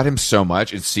hear about him so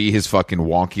much and see his fucking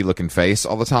wonky looking face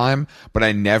all the time, but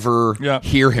I never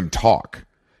hear him talk.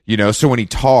 You know, so when he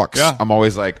talks, I'm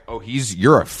always like, "Oh,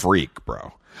 you're a freak,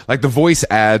 bro." Like, the voice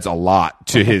adds a lot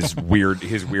to his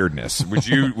weirdness. Would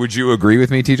you agree with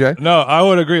me, TJ? No, I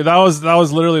would agree. That was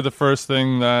literally the first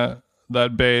thing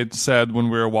that Bade said when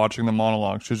we were watching the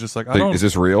monologue. She was just like, is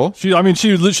this real? She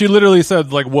literally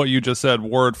said, like, what you just said,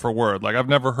 word for word. Like, I've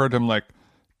never heard him, like,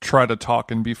 try to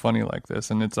talk and be funny like this,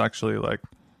 and it's actually, like,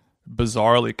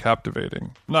 bizarrely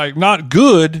captivating. Like, not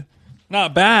good,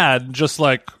 not bad, just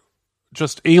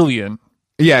alien.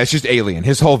 Yeah, it's just alien.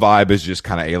 His whole vibe is just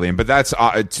kind of alien. But that's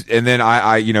and then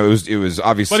it was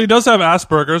obviously. But he does have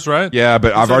Asperger's, right? Yeah,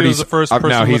 but I've already he was the first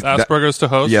person with Asperger's to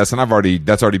host. Yes, and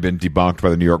that's already been debunked by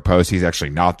the New York Post. He's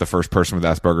actually not the first person with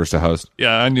Asperger's to host.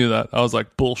 Yeah, I knew that. I was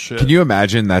like, bullshit. Can you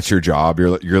imagine that's your job?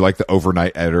 You're like the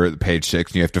overnight editor at Page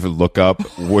Six, and you have to look up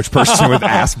which person with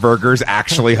Asperger's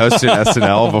actually hosted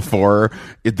SNL before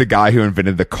the guy who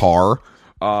invented the car.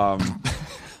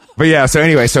 But yeah, so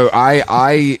anyway, so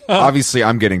I obviously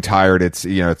I'm getting tired. It's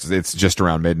it's just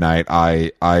around midnight.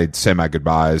 I say my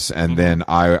goodbyes, and then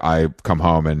I come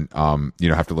home and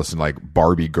have to listen to like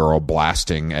Barbie Girl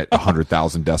blasting at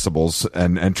 100,000 decibels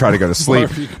and try to go to sleep.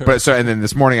 But and then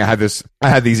this morning I had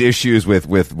these issues with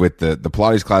the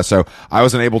Pilates class, so I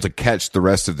wasn't able to catch the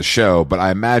rest of the show. But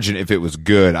I imagine if it was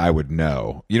good, I would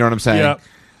know. You know what I'm saying? Yeah.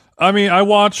 I mean, I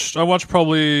watched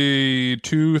probably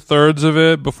 2/3 of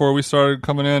it before we started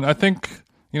coming in. I think,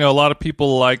 a lot of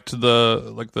people liked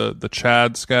the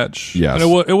Chad sketch. Yes.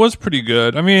 And it was pretty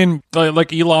good. I mean,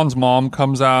 like Elon's mom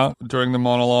comes out during the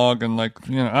monologue and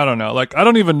I don't know. Like, I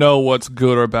don't even know what's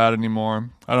good or bad anymore.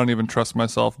 I don't even trust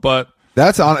myself, but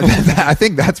that's on. I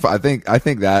think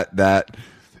that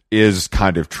is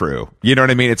kind of true. You know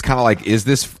what I mean? It's kind of like, is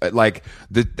this like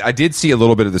I did see a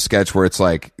little bit of the sketch where it's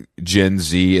like Gen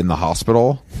Z in the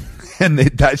hospital, and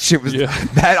that shit was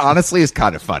that honestly is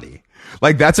kind of funny.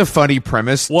 Like, that's a funny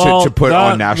premise to put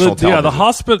on national television.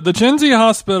 Yeah, the Gen Z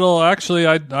hospital. Actually,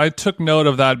 I took note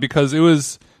of that because it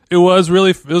was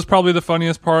probably the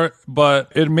funniest part,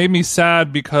 but it made me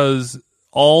sad because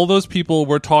all those people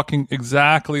were talking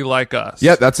exactly like us.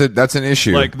 Yeah, that's an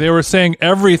issue. Like, they were saying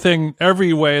everything,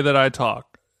 every way that I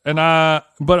talk,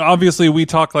 but obviously we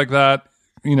talk like that,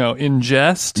 in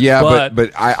jest. Yeah,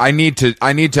 but I need to.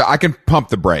 I can pump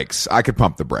the brakes.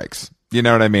 You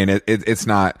know what I mean? It's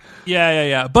not.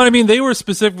 Yeah. But I mean, they were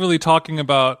specifically talking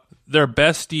about their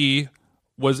bestie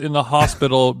was in the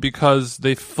hospital because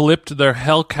they flipped their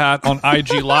Hellcat on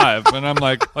IG Live, and I'm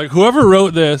like whoever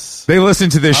wrote this, they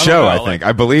listened to this show. I think,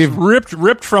 I believe,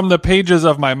 ripped from the pages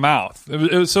of my mouth.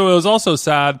 So it was also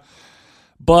sad,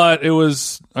 but it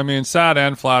was, I mean, sad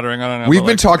and flattering. I don't know. We've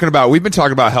been talking about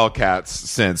Hellcats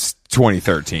since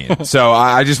 2013. So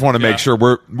I just want to make sure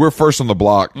we're first on the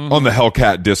block on the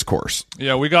Hellcat discourse.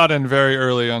 Yeah, we got in very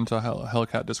early onto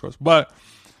Hellcat discourse, but.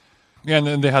 Yeah, and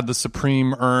then they had the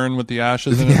Supreme urn with the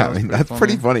ashes in it. Yeah, I mean, that's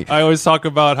pretty funny. I always talk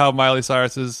about how Miley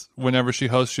Cyrus is, whenever she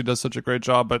hosts, she does such a great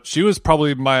job, but she was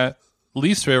probably my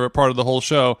least favorite part of the whole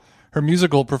show. Her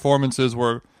musical performances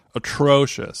were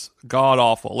atrocious,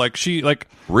 god-awful.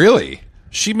 Really?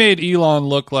 She made Elon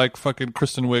look like fucking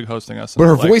Kristen Wiig hosting us. But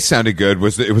her voice sounded good.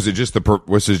 Was it just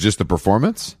the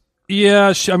performance?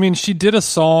 Yeah, she did a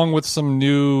song with some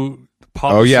new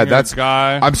pop that's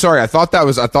guy. I'm sorry. I thought that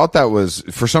was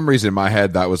for some reason in my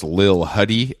head that was Lil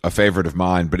Huddy, a favorite of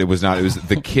mine, but it was not. It was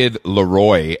the Kid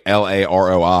Laroi,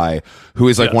 Laroi, who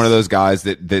is like one of those guys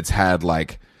that's had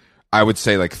I would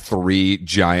say 3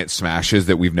 giant smashes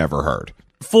that we've never heard.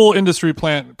 Full industry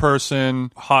plant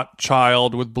person, hot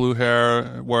child with blue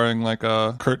hair, wearing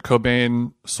a Kurt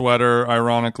Cobain sweater,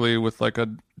 ironically, with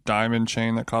a diamond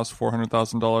chain that costs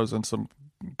 $400,000 and some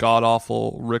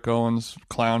god-awful Rick Owens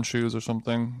clown shoes or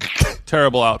something.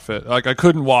 Terrible outfit. I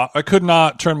could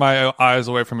not turn my eyes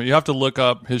away from it. You have to look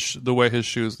up the way his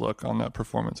shoes look on that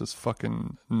performance. It's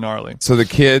fucking gnarly. So the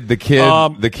kid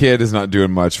is not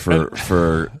doing much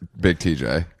for Big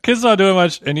TJ. Kid's not doing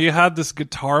much, and he had this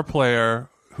guitar player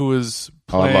who was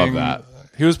playing. I love that.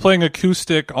 He was playing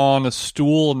acoustic on a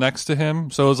stool next to him,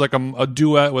 so it was like a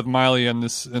duet with Miley and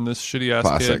this shitty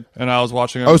ass kid. And I was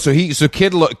watching him. Oh, so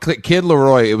Kid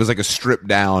Laroi, it was like a stripped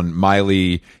down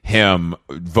Miley him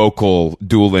vocal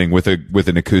dueling with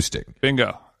an acoustic.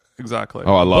 Bingo, exactly.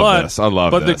 Oh, I love this. I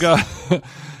love this. The guy.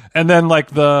 And then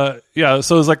so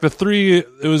it was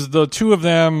it was the two of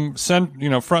them front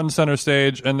and center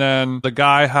stage, and then the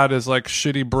guy had his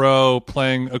shitty bro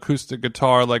playing acoustic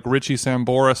guitar Richie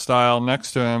Sambora style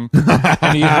next to him.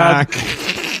 And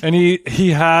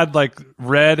he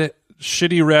had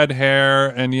shitty red hair,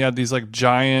 and he had these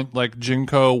giant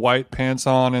Jinko white pants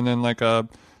on, and then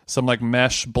some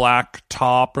mesh black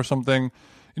top or something.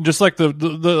 And just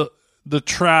the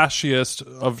trashiest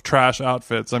of trash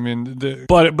outfits. I mean,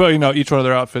 but each one of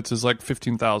their outfits is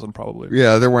 $15,000 probably.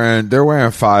 Yeah, they're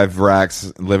wearing 5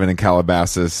 racks, living in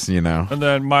Calabasas, And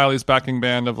then Miley's backing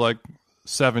band of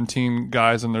 17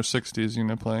 guys in their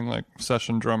 60s, playing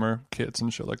session drummer kits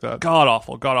and shit like that. God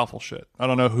awful shit. I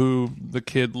don't know who the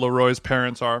Kid Laroi's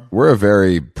parents are. We're a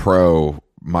very pro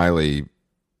Miley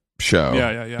show.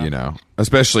 Yeah.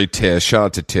 Especially Tish. Shout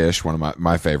out to Tish, one of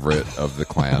my favorite of the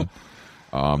clan.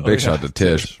 Big shout out to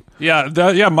Tish.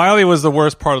 Yeah, Miley was the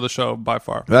worst part of the show by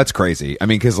far. That's crazy. I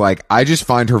mean, because I just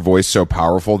find her voice so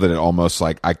powerful that it almost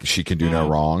she can do no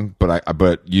wrong.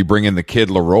 But you bring in the Kid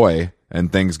Laroi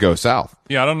and things go south.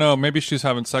 Yeah, I don't know. Maybe she's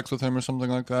having sex with him or something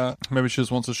like that. Maybe she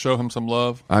just wants to show him some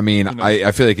love. I mean,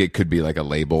 I feel like it could be a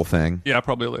label thing. Yeah,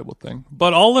 probably a label thing.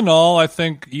 But all in all, I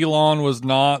think the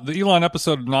Elon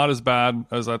episode not as bad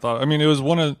as I thought. I mean, it was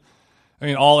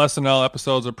all SNL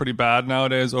episodes are pretty bad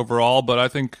nowadays overall, but I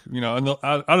think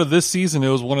out of this season, it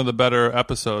was one of the better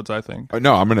episodes. I think.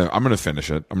 No, I'm gonna finish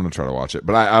it. I'm gonna try to watch it,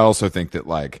 but I also think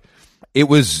that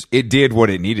it did what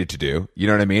it needed to do. You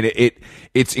know what I mean?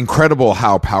 It's incredible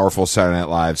how powerful Saturday Night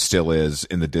Live still is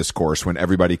in the discourse when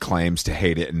everybody claims to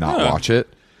hate it and not watch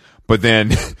it. But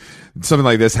then something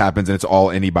like this happens and it's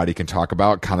all anybody can talk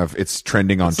about. Kind of, it's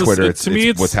trending on Twitter. It's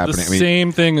what's happening. The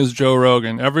same thing as Joe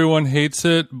Rogan. Everyone hates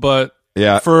it, but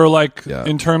yeah, for like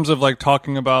in terms of like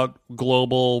talking about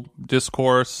global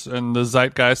discourse and the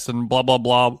zeitgeist and blah blah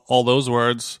blah, all those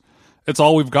words. It's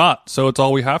all we've got, so it's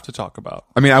all we have to talk about.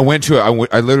 I mean, I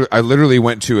literally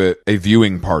went to a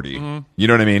viewing party. Mm-hmm. You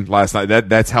know what I mean? Last night.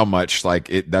 That's how much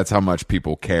that's how much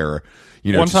people care.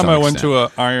 You know, one time I went to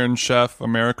a Iron Chef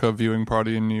America viewing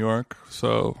party in New York,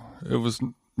 so it was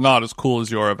not as cool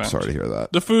as your event. Sorry to hear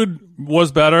that. The food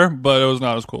was better, but it was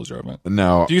not as cool as your event.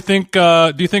 No. Do you think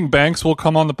Banks will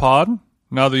come on the pod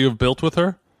now that you've built with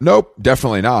her? Nope,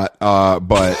 definitely not.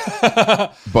 But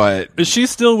is she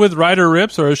still with Ryder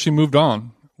Rips or has she moved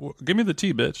on? Give me the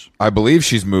tea, bitch. I believe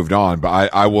she's moved on,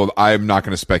 but I'm not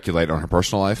going to speculate on her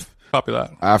personal life. Copy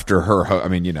that. After her, I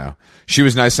mean, you know, she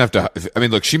was nice enough to. I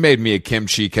mean, look, she made me a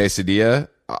kimchi quesadilla.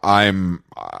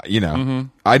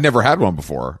 I'd never had one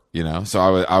before, you know, so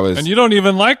I was. And you don't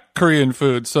even like Korean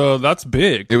food, so that's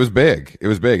big. It was big. It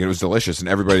was big. And it was delicious. And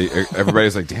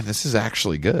everybody's like, damn, this is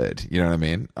actually good. You know what I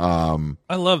mean?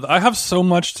 I love that. I have so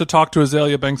much to talk to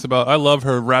Azalea Banks about. I love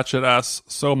her ratchet ass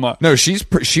so much. No,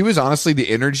 she was honestly, the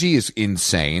energy is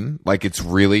insane. Like, it's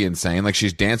really insane. Like,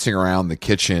 she's dancing around the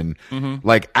kitchen. Mm-hmm.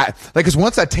 Cause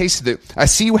once I tasted it, I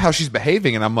see how she's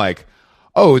behaving and I'm like,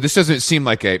 oh, this doesn't seem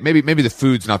like maybe the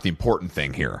food's not the important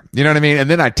thing here. You know what I mean? And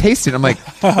then I taste it and I'm like,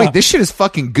 wait, this shit is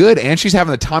fucking good and she's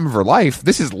having the time of her life.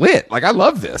 This is lit. Like, I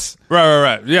love this.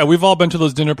 Right. Yeah, we've all been to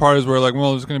those dinner parties where like,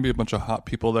 well, there's going to be a bunch of hot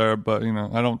people there, but you know,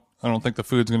 I don't think the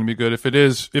food's going to be good. If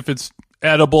it's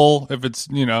edible, if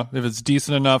it's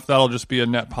decent enough, that'll just be a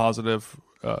net positive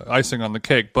icing on the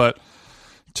cake. But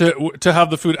to have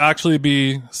the food actually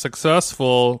be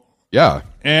successful, yeah,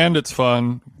 and it's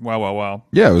fun. Wow.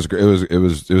 Yeah, it was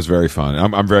very fun.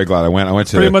 I'm very glad I went. I went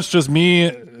to pretty much just me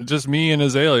and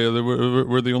Azalea.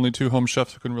 We're the only two home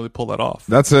chefs who can really pull that off.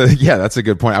 That's a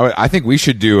good point. I think we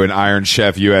should do an Iron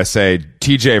Chef USA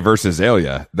TJ versus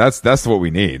Azalea. That's what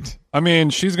we need. I mean,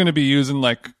 she's going to be using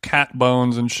like cat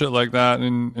bones and shit like that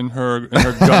in her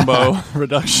gumbo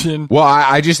reduction. Well,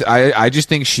 I just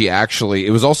think she actually.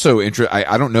 It was also interesting.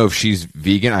 I don't know if she's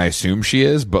vegan. I assume she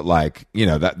is, but like, you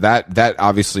know, that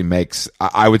obviously makes.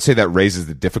 I would say that raises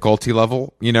the difficulty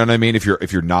level. You know what I mean? If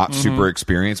you're not super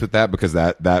experienced with that, because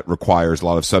that requires a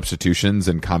lot of substitutions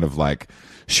and kind of like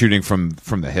shooting from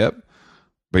the hip.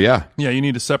 But yeah, you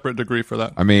need a separate degree for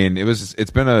that. I mean,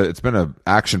 it's been a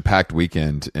action packed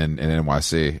weekend in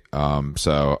NYC.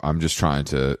 So I'm just trying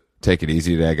to take it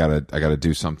easy today. I gotta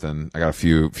do something. I got a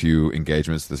few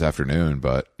engagements this afternoon,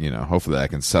 but you know, hopefully I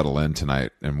can settle in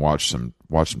tonight and watch some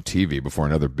TV before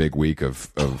another big week of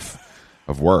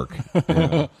work.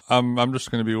 Yeah. I'm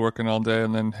just gonna be working all day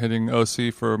and then hitting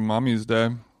OC for Mommy's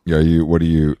Day. Yeah,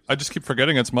 I just keep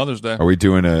forgetting it's Mother's Day. Are we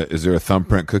doing is there a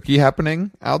thumbprint cookie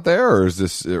happening out there, or is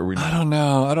this? I don't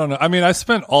know. I mean, I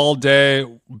spent all day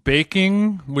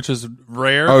baking, which is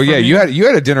rare. Oh yeah, you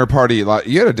had a dinner party. You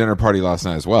had a dinner party last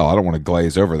night as well. I don't want to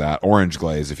glaze over that. Orange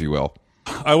glaze, if you will.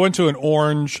 I went to an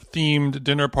orange themed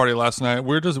dinner party last night.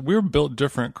 We're built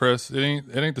different, Chris. It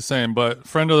ain't the same. But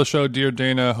friend of the show, Dear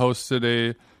Dana,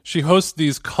 she hosts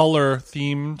these color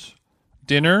themed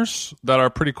dinners that are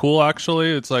pretty cool.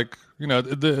 Actually, it's like, you know,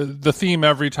 the theme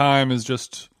every time is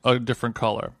just a different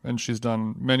color, and she's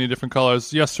done many different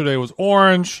colors. Yesterday was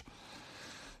orange,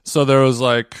 so there was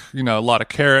like, you know, a lot of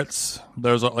carrots.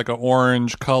 There's like an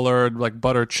orange colored like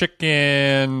butter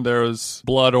chicken. There was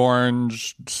blood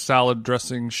orange salad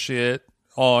dressing shit.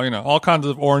 All kinds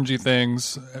of orangey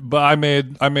things. But I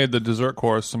made the dessert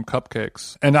course, some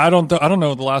cupcakes, and I don't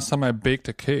know the last time I baked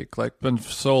a cake. Like, been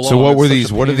so long. So what were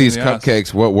these? What are these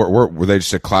cupcakes? What were they?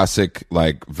 Just a classic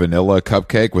like vanilla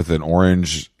cupcake with an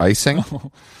orange icing?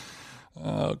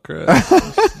 Oh, Chris,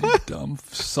 you dumb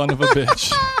son of a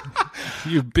bitch!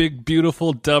 You big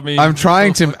beautiful dummy. I'm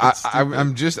trying to.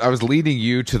 I was leading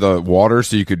you to the water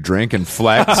so you could drink and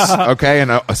flex. Okay,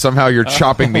 and somehow you're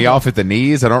chopping me off at the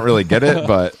knees. I don't really get it,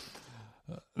 but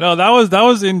no, that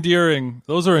was endearing.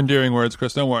 Those are endearing words,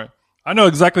 Chris. Don't worry. I know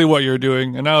exactly what you're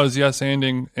doing, and I was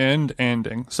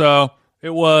anding. So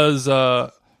it was. I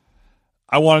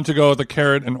wanted to go with a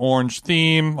carrot and orange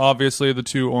theme. Obviously, the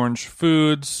two orange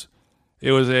foods.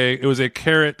 It was a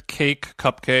carrot cake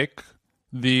cupcake.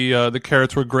 The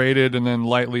carrots were grated and then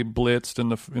lightly blitzed in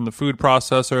the food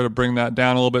processor to bring that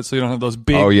down a little bit, so you don't have those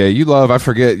big. Oh yeah, you love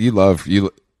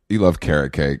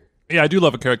carrot cake. Yeah, I do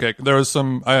love a carrot cake. There was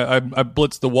some. I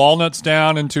blitzed the walnuts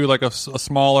down into like a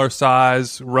smaller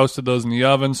size, roasted those in the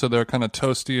oven so they're kind of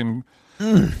toasty and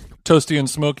toasty and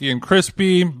smoky and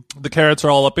crispy. The carrots are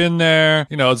all up in there.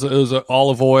 You know, it was an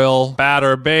olive oil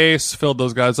batter base. Filled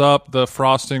those guys up. The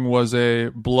frosting was a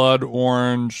blood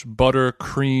orange butter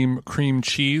cream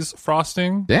cheese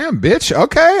frosting. Damn, bitch.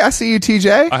 Okay, I see you,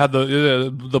 TJ. I had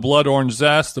the blood orange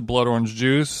zest, the blood orange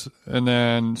juice, and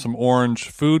then some orange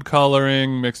food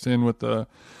coloring mixed in with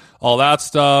all that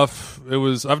stuff.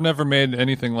 I've never made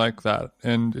anything like that,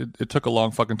 and it took a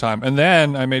long fucking time. And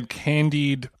then I made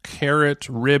candied carrot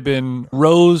ribbon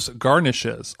rose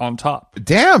garnishes on top.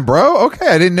 Damn, bro. Okay,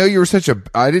 I didn't know you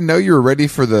were ready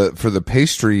for the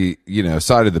pastry,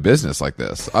 side of the business like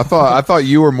this. I thought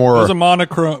you were more. It was a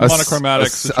monochromatic.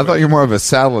 I thought you were more of a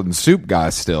salad and soup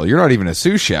guy. Still, you're not even a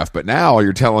sous chef, but now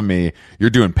you're telling me you're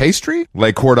doing pastry,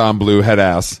 like cordon bleu head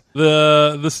ass.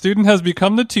 The student has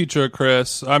become the teacher,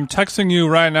 Chris. I'm texting you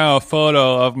right now a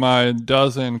photo of my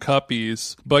dozen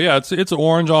cuppies. But yeah, it's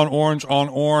orange on orange on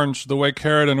orange. The way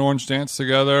carrot and orange dance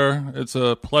together, it's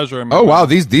a pleasure. Oh wow,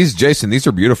 these Jason, these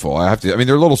are beautiful. They're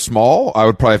a little small. I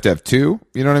would probably have to have two.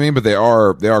 You know what I mean? But they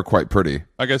are quite pretty.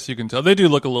 I guess you can tell. They do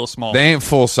look a little small. They ain't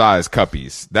full size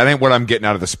cuppies. That ain't what I'm getting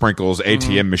out of the Sprinkles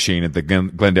ATM machine at the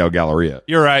Glendale Galleria.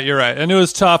 You're right. And it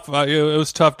was tough. It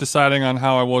was tough deciding on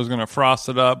how I was going to frost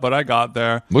it up, but I got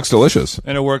there. Looks delicious.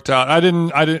 And it worked out. I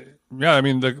didn't. Yeah,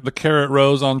 the carrot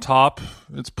rose on top.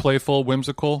 It's playful,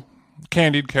 whimsical.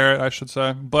 Candied carrot, I should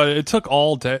say. But it took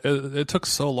all day. It took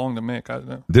so long to make.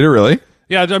 Did it really?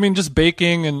 Yeah, just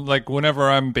baking and whenever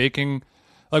I'm baking,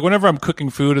 whenever I'm cooking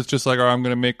food, it's just I'm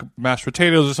going to make mashed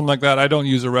potatoes or something like that. I don't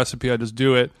use a recipe. I just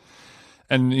do it.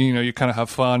 And, you kind of have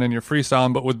fun and you're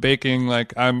freestyling. But with baking,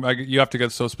 you have to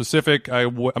get so specific.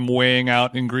 I'm weighing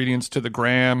out ingredients to the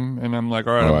gram. And I'm like,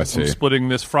 all right, I'm splitting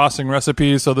this frosting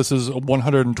recipe. So this is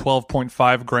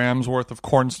 112.5 grams worth of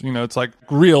corn. It's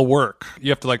real work.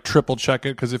 You have to triple check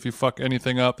it because if you fuck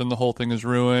anything up, then the whole thing is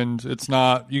ruined. It's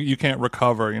not, you can't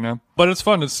recover, But it's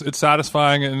fun. It's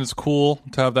satisfying and it's cool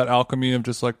to have that alchemy of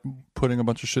just putting a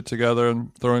bunch of shit together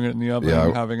and throwing it in the oven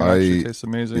and having it actually taste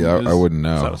amazing. Yeah, I wouldn't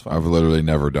know. Satisfying. I've literally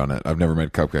never done it. I've never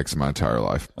made cupcakes in my entire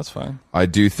life. That's fine. I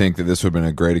do think that this would have been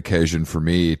a great occasion for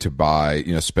me to buy,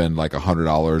 spend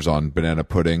 $100 on banana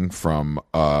pudding from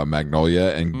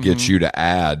Magnolia and get you to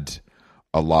add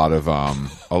a lot of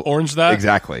orange. That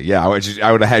exactly. Yeah, I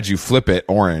would have had you flip it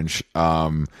orange,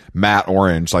 matte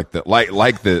orange, like the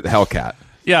Hellcat.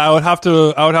 Yeah, I would have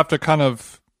to kind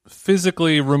of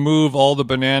physically remove all the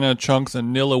banana chunks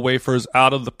and Nilla wafers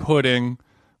out of the pudding,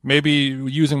 maybe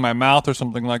using my mouth or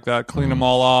something like that, clean them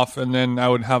all off, and then I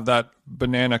would have that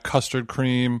banana custard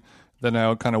cream. Then I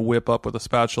would kind of whip up with a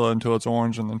spatula until it's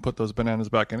orange, and then put those bananas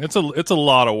back in. It's a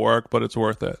lot of work, but it's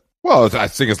worth it. Well, I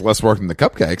think it's less work than the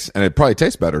cupcakes, and it probably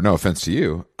tastes better. No offense to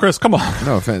you, Chris. Come on.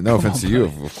 No offense to you,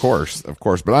 of course.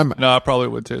 But no, it probably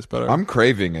would taste better. I'm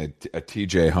craving a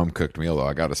TJ home cooked meal, though.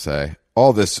 I got to say,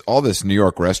 all this New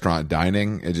York restaurant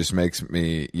dining, it just makes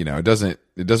me, it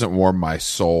doesn't warm my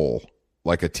soul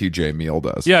like a TJ meal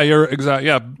does. Yeah, you're exact.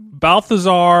 Yeah,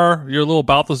 Balthazar, your little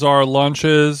Balthazar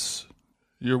lunches.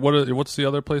 What's the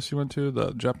other place you went to?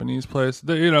 The Japanese place.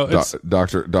 It's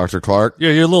Dr. Clark. Yeah,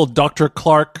 your little Dr.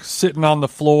 Clark sitting on the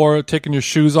floor, taking your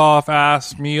shoes off,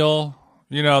 ass meal.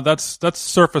 That's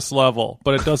surface level,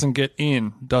 but it doesn't get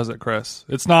in, does it, Chris?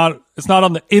 It's not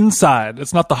on the inside.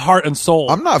 It's not the heart and soul.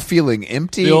 I'm not feeling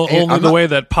empty. The way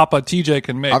that Papa TJ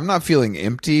can make. I'm not feeling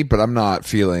empty, but I'm not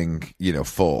feeling,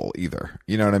 full either.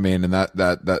 You know what I mean? And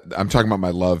that I'm talking about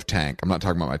my love tank. I'm not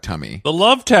talking about my tummy. The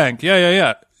love tank.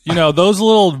 Yeah. Those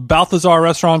little Balthazar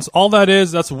restaurants, all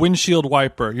that's windshield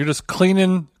wiper. You're just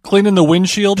cleaning the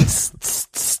windshield.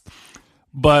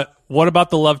 But what about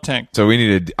the love tank? So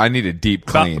I need a deep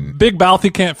clean. Big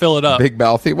Balthy can't fill it up. Big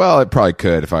Balthy? Well, it probably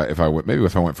could if I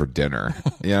went for dinner.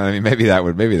 You know what I mean? Maybe that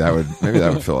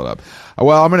would fill it up.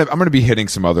 Well, I'm going to be hitting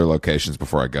some other locations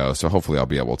before I go. So hopefully I'll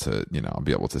be able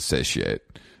to satiate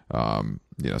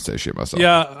myself.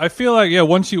 Yeah, I feel like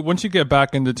once you get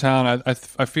back into town, I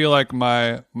feel like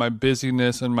my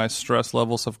busyness and my stress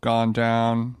levels have gone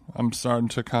down. I'm starting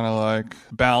to kind of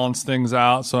balance things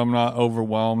out, so I'm not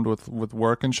overwhelmed with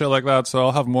work and shit like that. So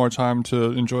I'll have more time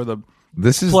to enjoy the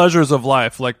pleasures of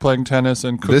life, like playing tennis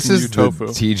and cooking tofu.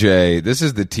 This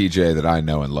is the TJ that I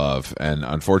know and love, and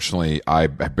unfortunately, I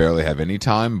barely have any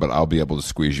time. But I'll be able to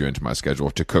squeeze you into my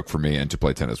schedule to cook for me and to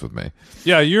play tennis with me.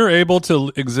 Yeah, you're able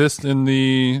to exist in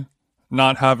the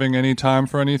not having any time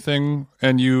for anything,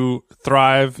 and you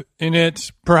thrive in it,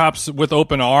 perhaps with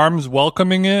open arms,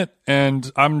 welcoming it.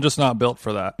 And I'm just not built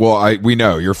for that. Well, we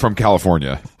know you're from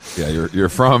California. Yeah, you're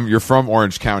from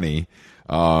Orange County.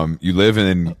 You live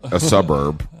in a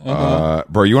suburb,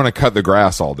 bro. You want to cut the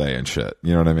grass all day and shit.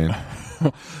 You know what I mean?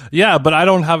 Yeah, but I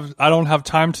don't have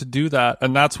time to do that,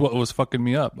 and that's what was fucking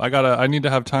me up. I need to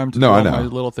have time to do I all know. my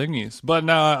little thingies. But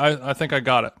now I think I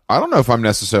got it. I don't know if I'm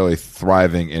necessarily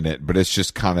thriving in it, but it's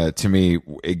just kind of, to me,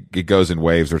 it goes in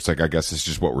waves where it's like, I guess it's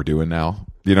just what we're doing now.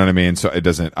 You know what I mean? So it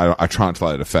doesn't, I try not to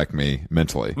let it affect me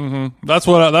mentally. Mm-hmm.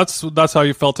 That's how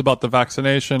you felt about the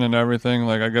vaccination and everything.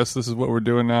 Like, I guess this is what we're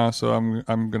doing now, so I'm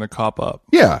going to cop up.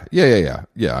 Yeah.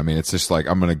 I mean, it's just like,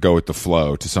 I'm going to go with the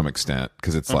flow to some extent,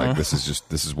 because it's like, this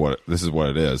is what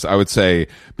it is. I would say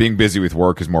being busy with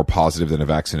work is more positive than a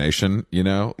vaccination, you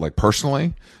know, like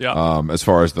personally, as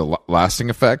far as the lasting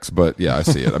effects. But yeah, I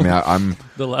see it. I mean, I'm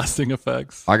the lasting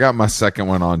effects. I got my second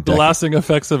one on deck. The lasting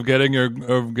effects of getting your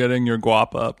guap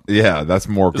up. Yeah, that's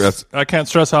more. I can't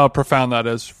stress how profound that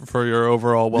is for your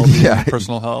overall well-being and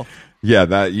personal health. Yeah,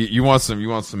 that you want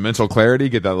some mental clarity,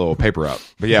 get that little paper up.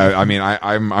 But yeah, I mean,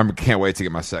 I can't wait to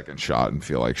get my second shot and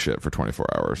feel like shit for 24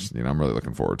 hours. You know, I'm really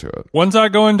looking forward to it. When's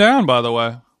that going down, by the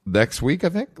way? Next week, I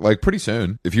think. Like pretty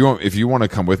soon. If you want to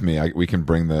come with me, we can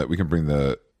bring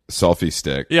the selfie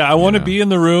stick. Yeah, I want to be in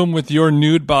the room with your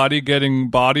nude body getting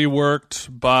body worked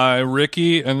by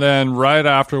Ricky, and then right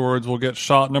afterwards we'll get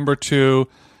shot number 2,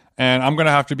 and I'm going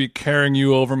to have to be carrying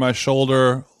you over my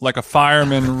shoulder like a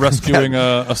fireman rescuing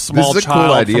a small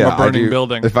child from a burning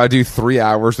building. If I do 3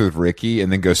 hours with Ricky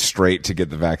and then go straight to get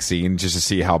the vaccine just to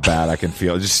see how bad I can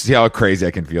feel, just to see how crazy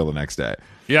I can feel the next day.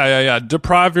 Yeah.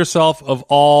 Deprive yourself of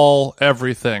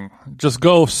everything. Just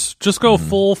go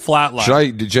full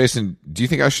flatline. Jason, do you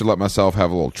think I should let myself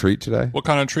have a little treat today? What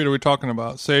kind of treat are we talking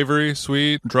about? Savory,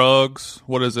 sweet, drugs?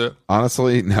 What is it?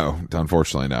 Honestly, no.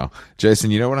 Unfortunately, no.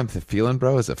 Jason, you know what I'm feeling,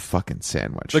 bro? Is a fucking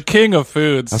sandwich. The king of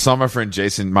foods. I saw my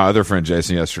other friend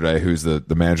Jason yesterday, who's the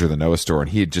manager of the Noah store, and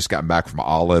he had just gotten back from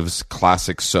Olive's,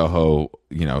 classic Soho,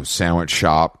 sandwich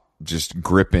shop. Just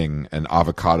gripping an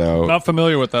avocado. Not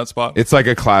familiar with that spot. It's like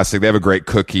a classic. They have a great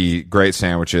cookie, great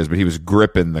sandwiches, but he was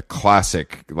gripping the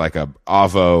classic, like a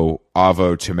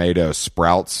avo tomato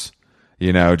sprouts,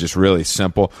 just really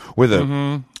simple with the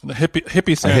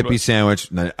hippie sandwich. A hippie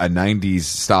sandwich, a 90s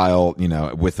style,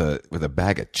 with a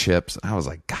bag of chips. And I was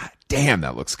like, God damn,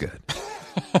 that looks good.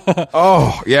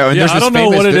 Oh, yeah. And I don't know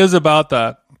what it is about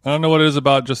that. I don't know what it is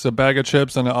about just a bag of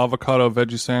chips and an avocado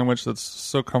veggie sandwich that's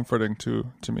so comforting to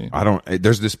me.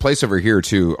 There's this place over here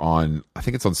too I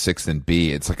think it's on 6th and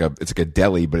B. It's like a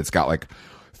deli, but it's got like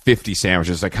 50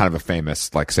 sandwiches, like kind of a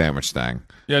famous like sandwich thing.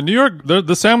 Yeah, New York,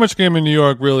 the sandwich game in New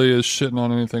York really is shitting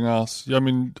on anything else. I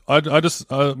mean, I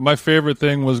just my favorite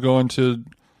thing was going to,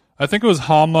 I think it was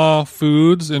Hama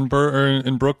Foods in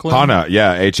Brooklyn. Hana,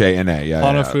 yeah, Hana, yeah.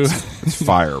 Hana Foods. It's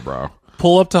fire, bro.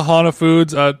 Pull up to Hana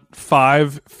Foods at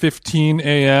 5:15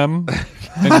 a.m.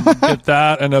 and get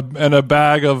that and a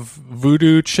bag of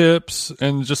voodoo chips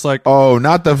and just like, oh,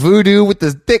 not the voodoo with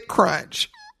the thick crunch.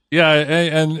 Yeah,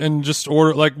 and just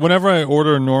order, like, whenever I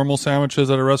order normal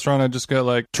sandwiches at a restaurant, I just get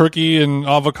like turkey and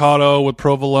avocado with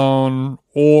provolone,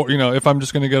 or if I'm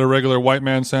just gonna get a regular white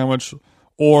man sandwich,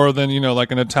 or then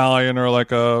like an Italian or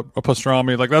like a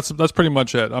pastrami. Like that's pretty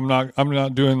much it. I'm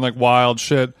not doing like wild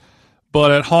shit.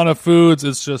 But at Hana Foods,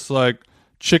 it's just like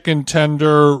chicken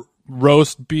tender,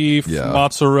 roast beef,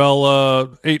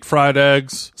 mozzarella, 8 fried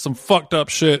eggs, some fucked up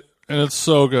shit, and it's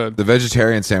so good. The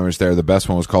vegetarian sandwich there, the best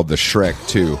one was called the Shrek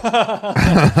too.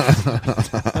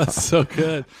 That's so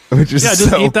good. Which is just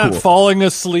so eat that cool. falling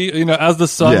asleep, as the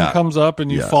sun comes up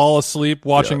and you fall asleep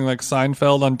watching like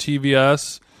Seinfeld on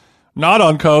TBS. Not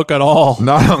on Coke at all.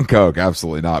 Not on Coke,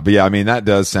 absolutely not. But yeah, I mean,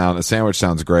 a sandwich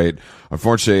sounds great.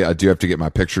 Unfortunately, I do have to get my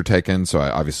picture taken, so I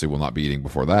obviously will not be eating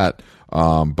before that.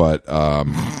 Hopefully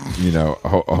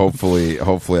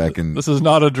I can. This is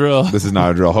not a drill. This is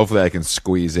not a drill. Hopefully I can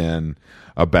squeeze in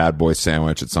a bad boy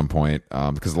sandwich at some point.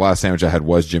 Because the last sandwich I had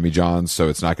was Jimmy John's, so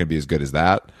it's not going to be as good as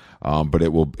that. But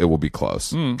it will be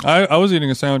close. I was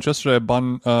eating a sandwich yesterday,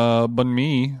 banh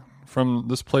mi from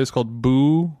this place called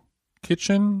Boo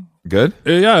Kitchen. Good?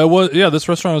 Yeah, it was. Yeah, this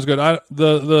restaurant was good.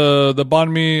 The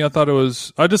banh mi,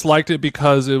 I just liked it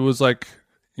because it was like,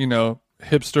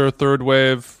 hipster third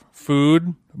wave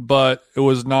food, but it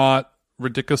was not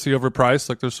ridiculously overpriced.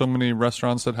 Like there's so many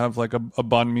restaurants that have like a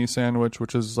banh mi sandwich,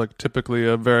 which is like typically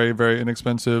a very, very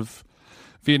inexpensive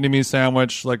Vietnamese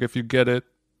sandwich. Like if you get it,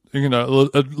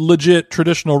 a legit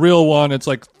traditional real one, it's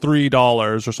like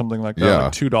 $3 or something like that,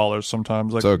 like $2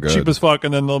 sometimes, like so good. Cheap as fuck.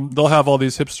 And then they'll have all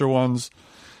these hipster ones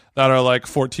that are like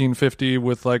 $14.50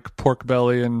 with like pork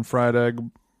belly and fried egg,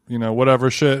 whatever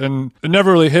shit, and it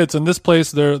never really hits. And this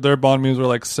place, their banh mi's were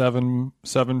like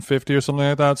 $7.50 or something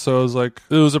like that. So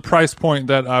it was a price point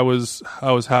that I was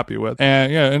happy with,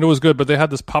 and and it was good. But they had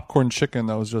this popcorn chicken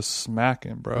that was just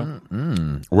smacking, bro.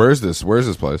 Where is this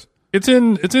place? It's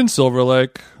in Silver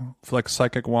Lake, for like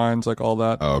Psychic Wines, like all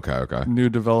that. Oh, okay. New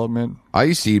development. I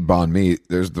used to eat banh mi.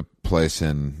 There's the place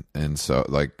in so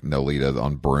like Nolita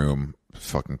on Broome.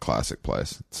 Fucking classic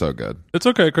place. It's so good. It's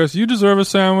okay, Chris. You deserve a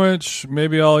sandwich.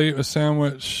 Maybe I'll eat a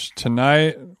sandwich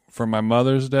tonight for my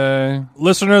Mother's Day.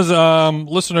 Listeners,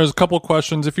 a couple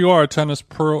questions. If you are a tennis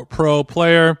pro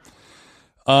player,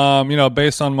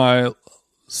 based on my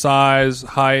size,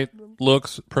 height,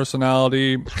 looks,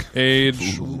 personality,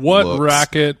 age, what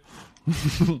racket?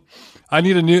 I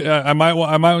need a new. I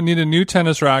might need a new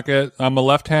tennis racket. I'm a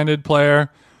left-handed player.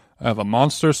 I have a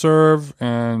monster serve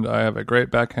and I have a great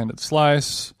backhanded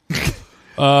slice. Take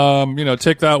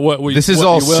that what we. This is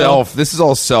all self. This is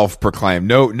all self-proclaimed.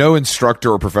 No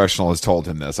instructor or professional has told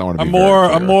him this. I want to be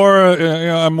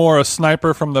I'm more a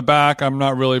sniper from the back. I'm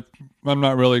not really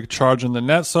charging the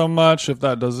net so much. If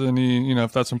that does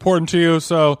if that's important to you,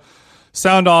 so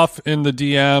sound off in the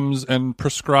DMs and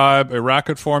prescribe a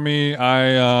racket for me.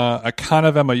 I kind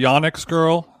of am a Yonex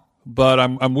girl. But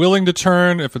I'm willing to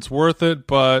turn if it's worth it,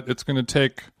 but it's going to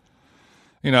take,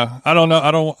 I don't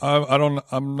know.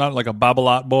 I'm not like a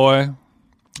Babolat boy.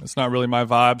 It's not really my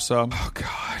vibe. So, oh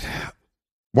God,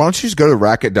 why don't you just go to the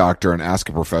racket doctor and ask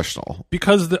a professional?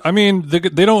 Because they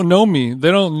don't know me. They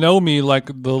don't know me like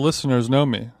the listeners know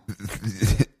me.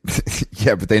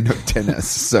 Yeah, but they know tennis,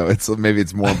 so maybe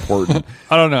it's more important.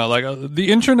 I don't know. Like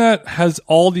the internet has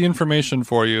all the information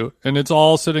for you, and it's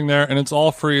all sitting there, and it's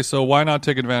all free. So why not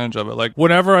take advantage of it? Like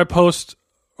whenever I post,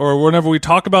 or whenever we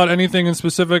talk about anything in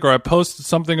specific, or I post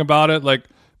something about it, like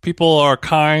people are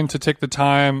kind to take the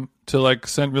time to like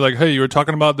send me like, hey, you were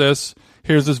talking about this.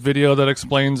 Here's this video that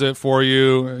explains it for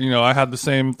you. I had the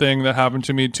same thing that happened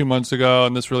to me 2 months ago,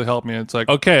 and this really helped me. It's like,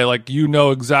 okay, like you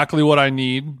know exactly what I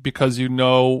need because you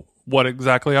know what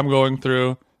exactly I'm going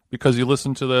through because you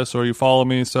listen to this or you follow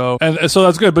me. So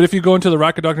that's good. But if you go into the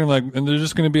racket doctor and they're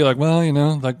just going to be like, well,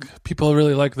 like people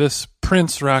really like this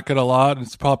Prince racket a lot.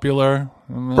 It's popular.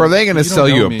 Bro, they going to sell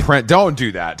you a Prince. Don't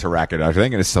do that to racket doctor. They're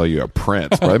going to sell you a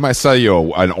Prince. Bro. They might sell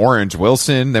you an Orange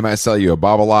Wilson. They might sell you a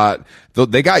Babolat.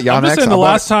 They got Yonex. I'm just saying the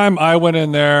last time I went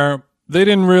in there, they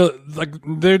didn't really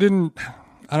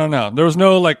I don't know. There was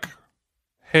no like,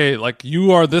 hey, like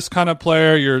you are this kind of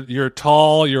player, you're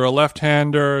tall, you're a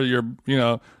left-hander,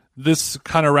 this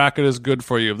kind of racket is good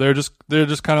for you. They're just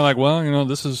kind of like, well,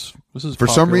 this is for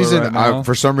some reason right now. I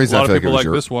feel like people like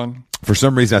this one. For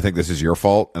some reason I think this is your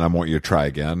fault and I want you to try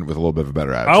again with a little bit of a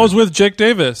better attitude. I was with Jake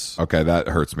Davis. Okay, that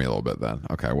hurts me a little bit then.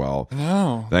 Okay, well,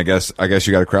 no. Then I guess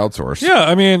you got to crowdsource. Yeah,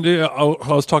 I mean, I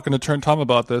was talking to Trent Tom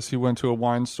about this. He went to a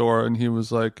wine store and he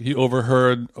was like, he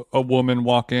overheard a woman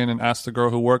walk in and ask the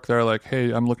girl who worked there, like, hey,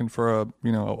 I'm looking for a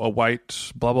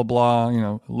white blah blah blah,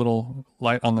 a little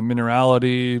light on the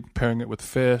minerality, pairing it with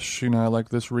fish. I like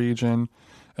this region.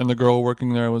 And the girl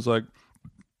working there was like,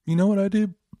 you know what I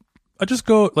do? I just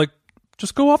go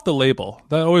off the label.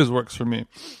 That always works for me.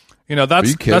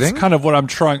 That's kind of what I'm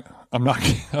trying. I'm not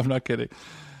kidding.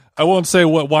 I won't say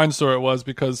what wine store it was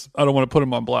because I don't want to put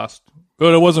them on blast.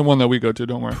 But it wasn't one that we go to.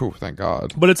 Don't worry. Ooh, thank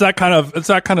God. But it's that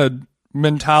kind of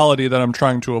mentality that I'm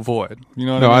trying to avoid. You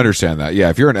know what I mean? I understand that. Yeah,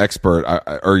 if you're an expert,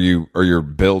 or you're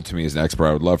billed to me as an expert,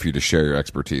 I would love for you to share your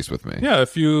expertise with me. Yeah,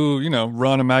 if you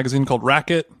run a magazine called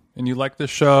Racket and you like this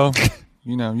show,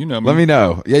 you know me. Let me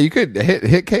know. Yeah, you could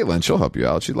hit Caitlin. She'll help you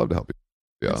out. She'd love to help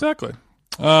you. Yeah. Exactly.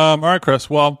 All right, Chris.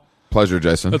 Well, pleasure,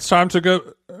 Jason. It's time to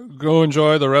go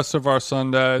enjoy the rest of our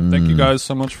Sunday. Thank you guys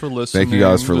so much for listening. Thank you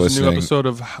guys for listening. New episode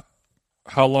of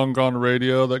How Long Gone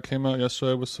Radio that came out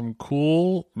yesterday with some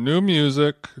cool new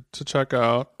music to check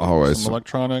out. Always some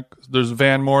electronic. There's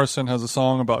Van Morrison has a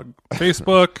song about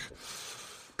Facebook.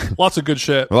 Lots of good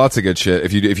shit. Lots of good shit.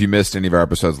 If you missed any of our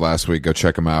episodes last week, go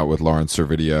check them out with Lawrence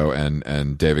Servideo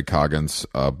and David Coggins.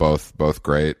 Both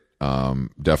great.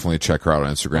 Definitely check her out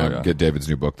on Instagram. Oh, yeah. Get David's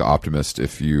new book, The Optimist,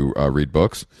 if you read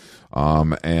books.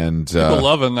 And people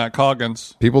loving that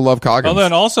Coggins. People love Coggins. And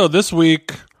then also this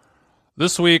week,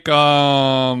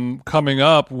 coming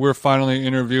up, we're finally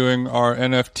interviewing our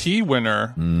NFT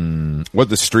winner. What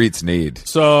the streets need.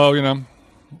 So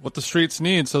what the streets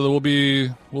need. So that we'll be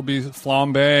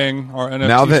flambeing our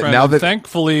NFT friend. Now that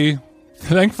thankfully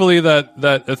that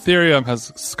Ethereum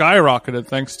has skyrocketed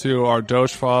thanks to our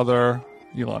Doge father,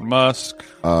 Elon Musk.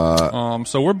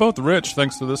 So we're both rich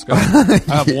thanks to this guy. I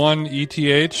have one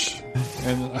ETH,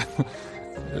 and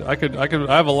I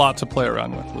have a lot to play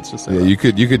around with. Let's just say. Yeah, that.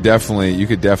 you could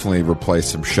definitely replace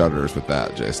some shutters with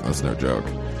that, Jason. That's no joke.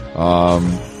 All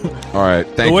right,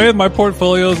 thank you. The way my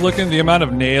portfolio is looking, the amount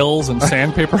of nails and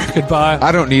sandpaper I could buy.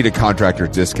 I don't need a contractor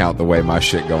discount the way my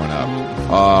shit going up.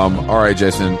 All right,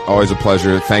 Jason, always a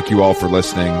pleasure. Thank you all for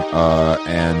listening,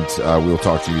 and we'll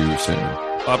talk to you soon.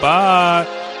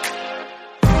 Bye-bye.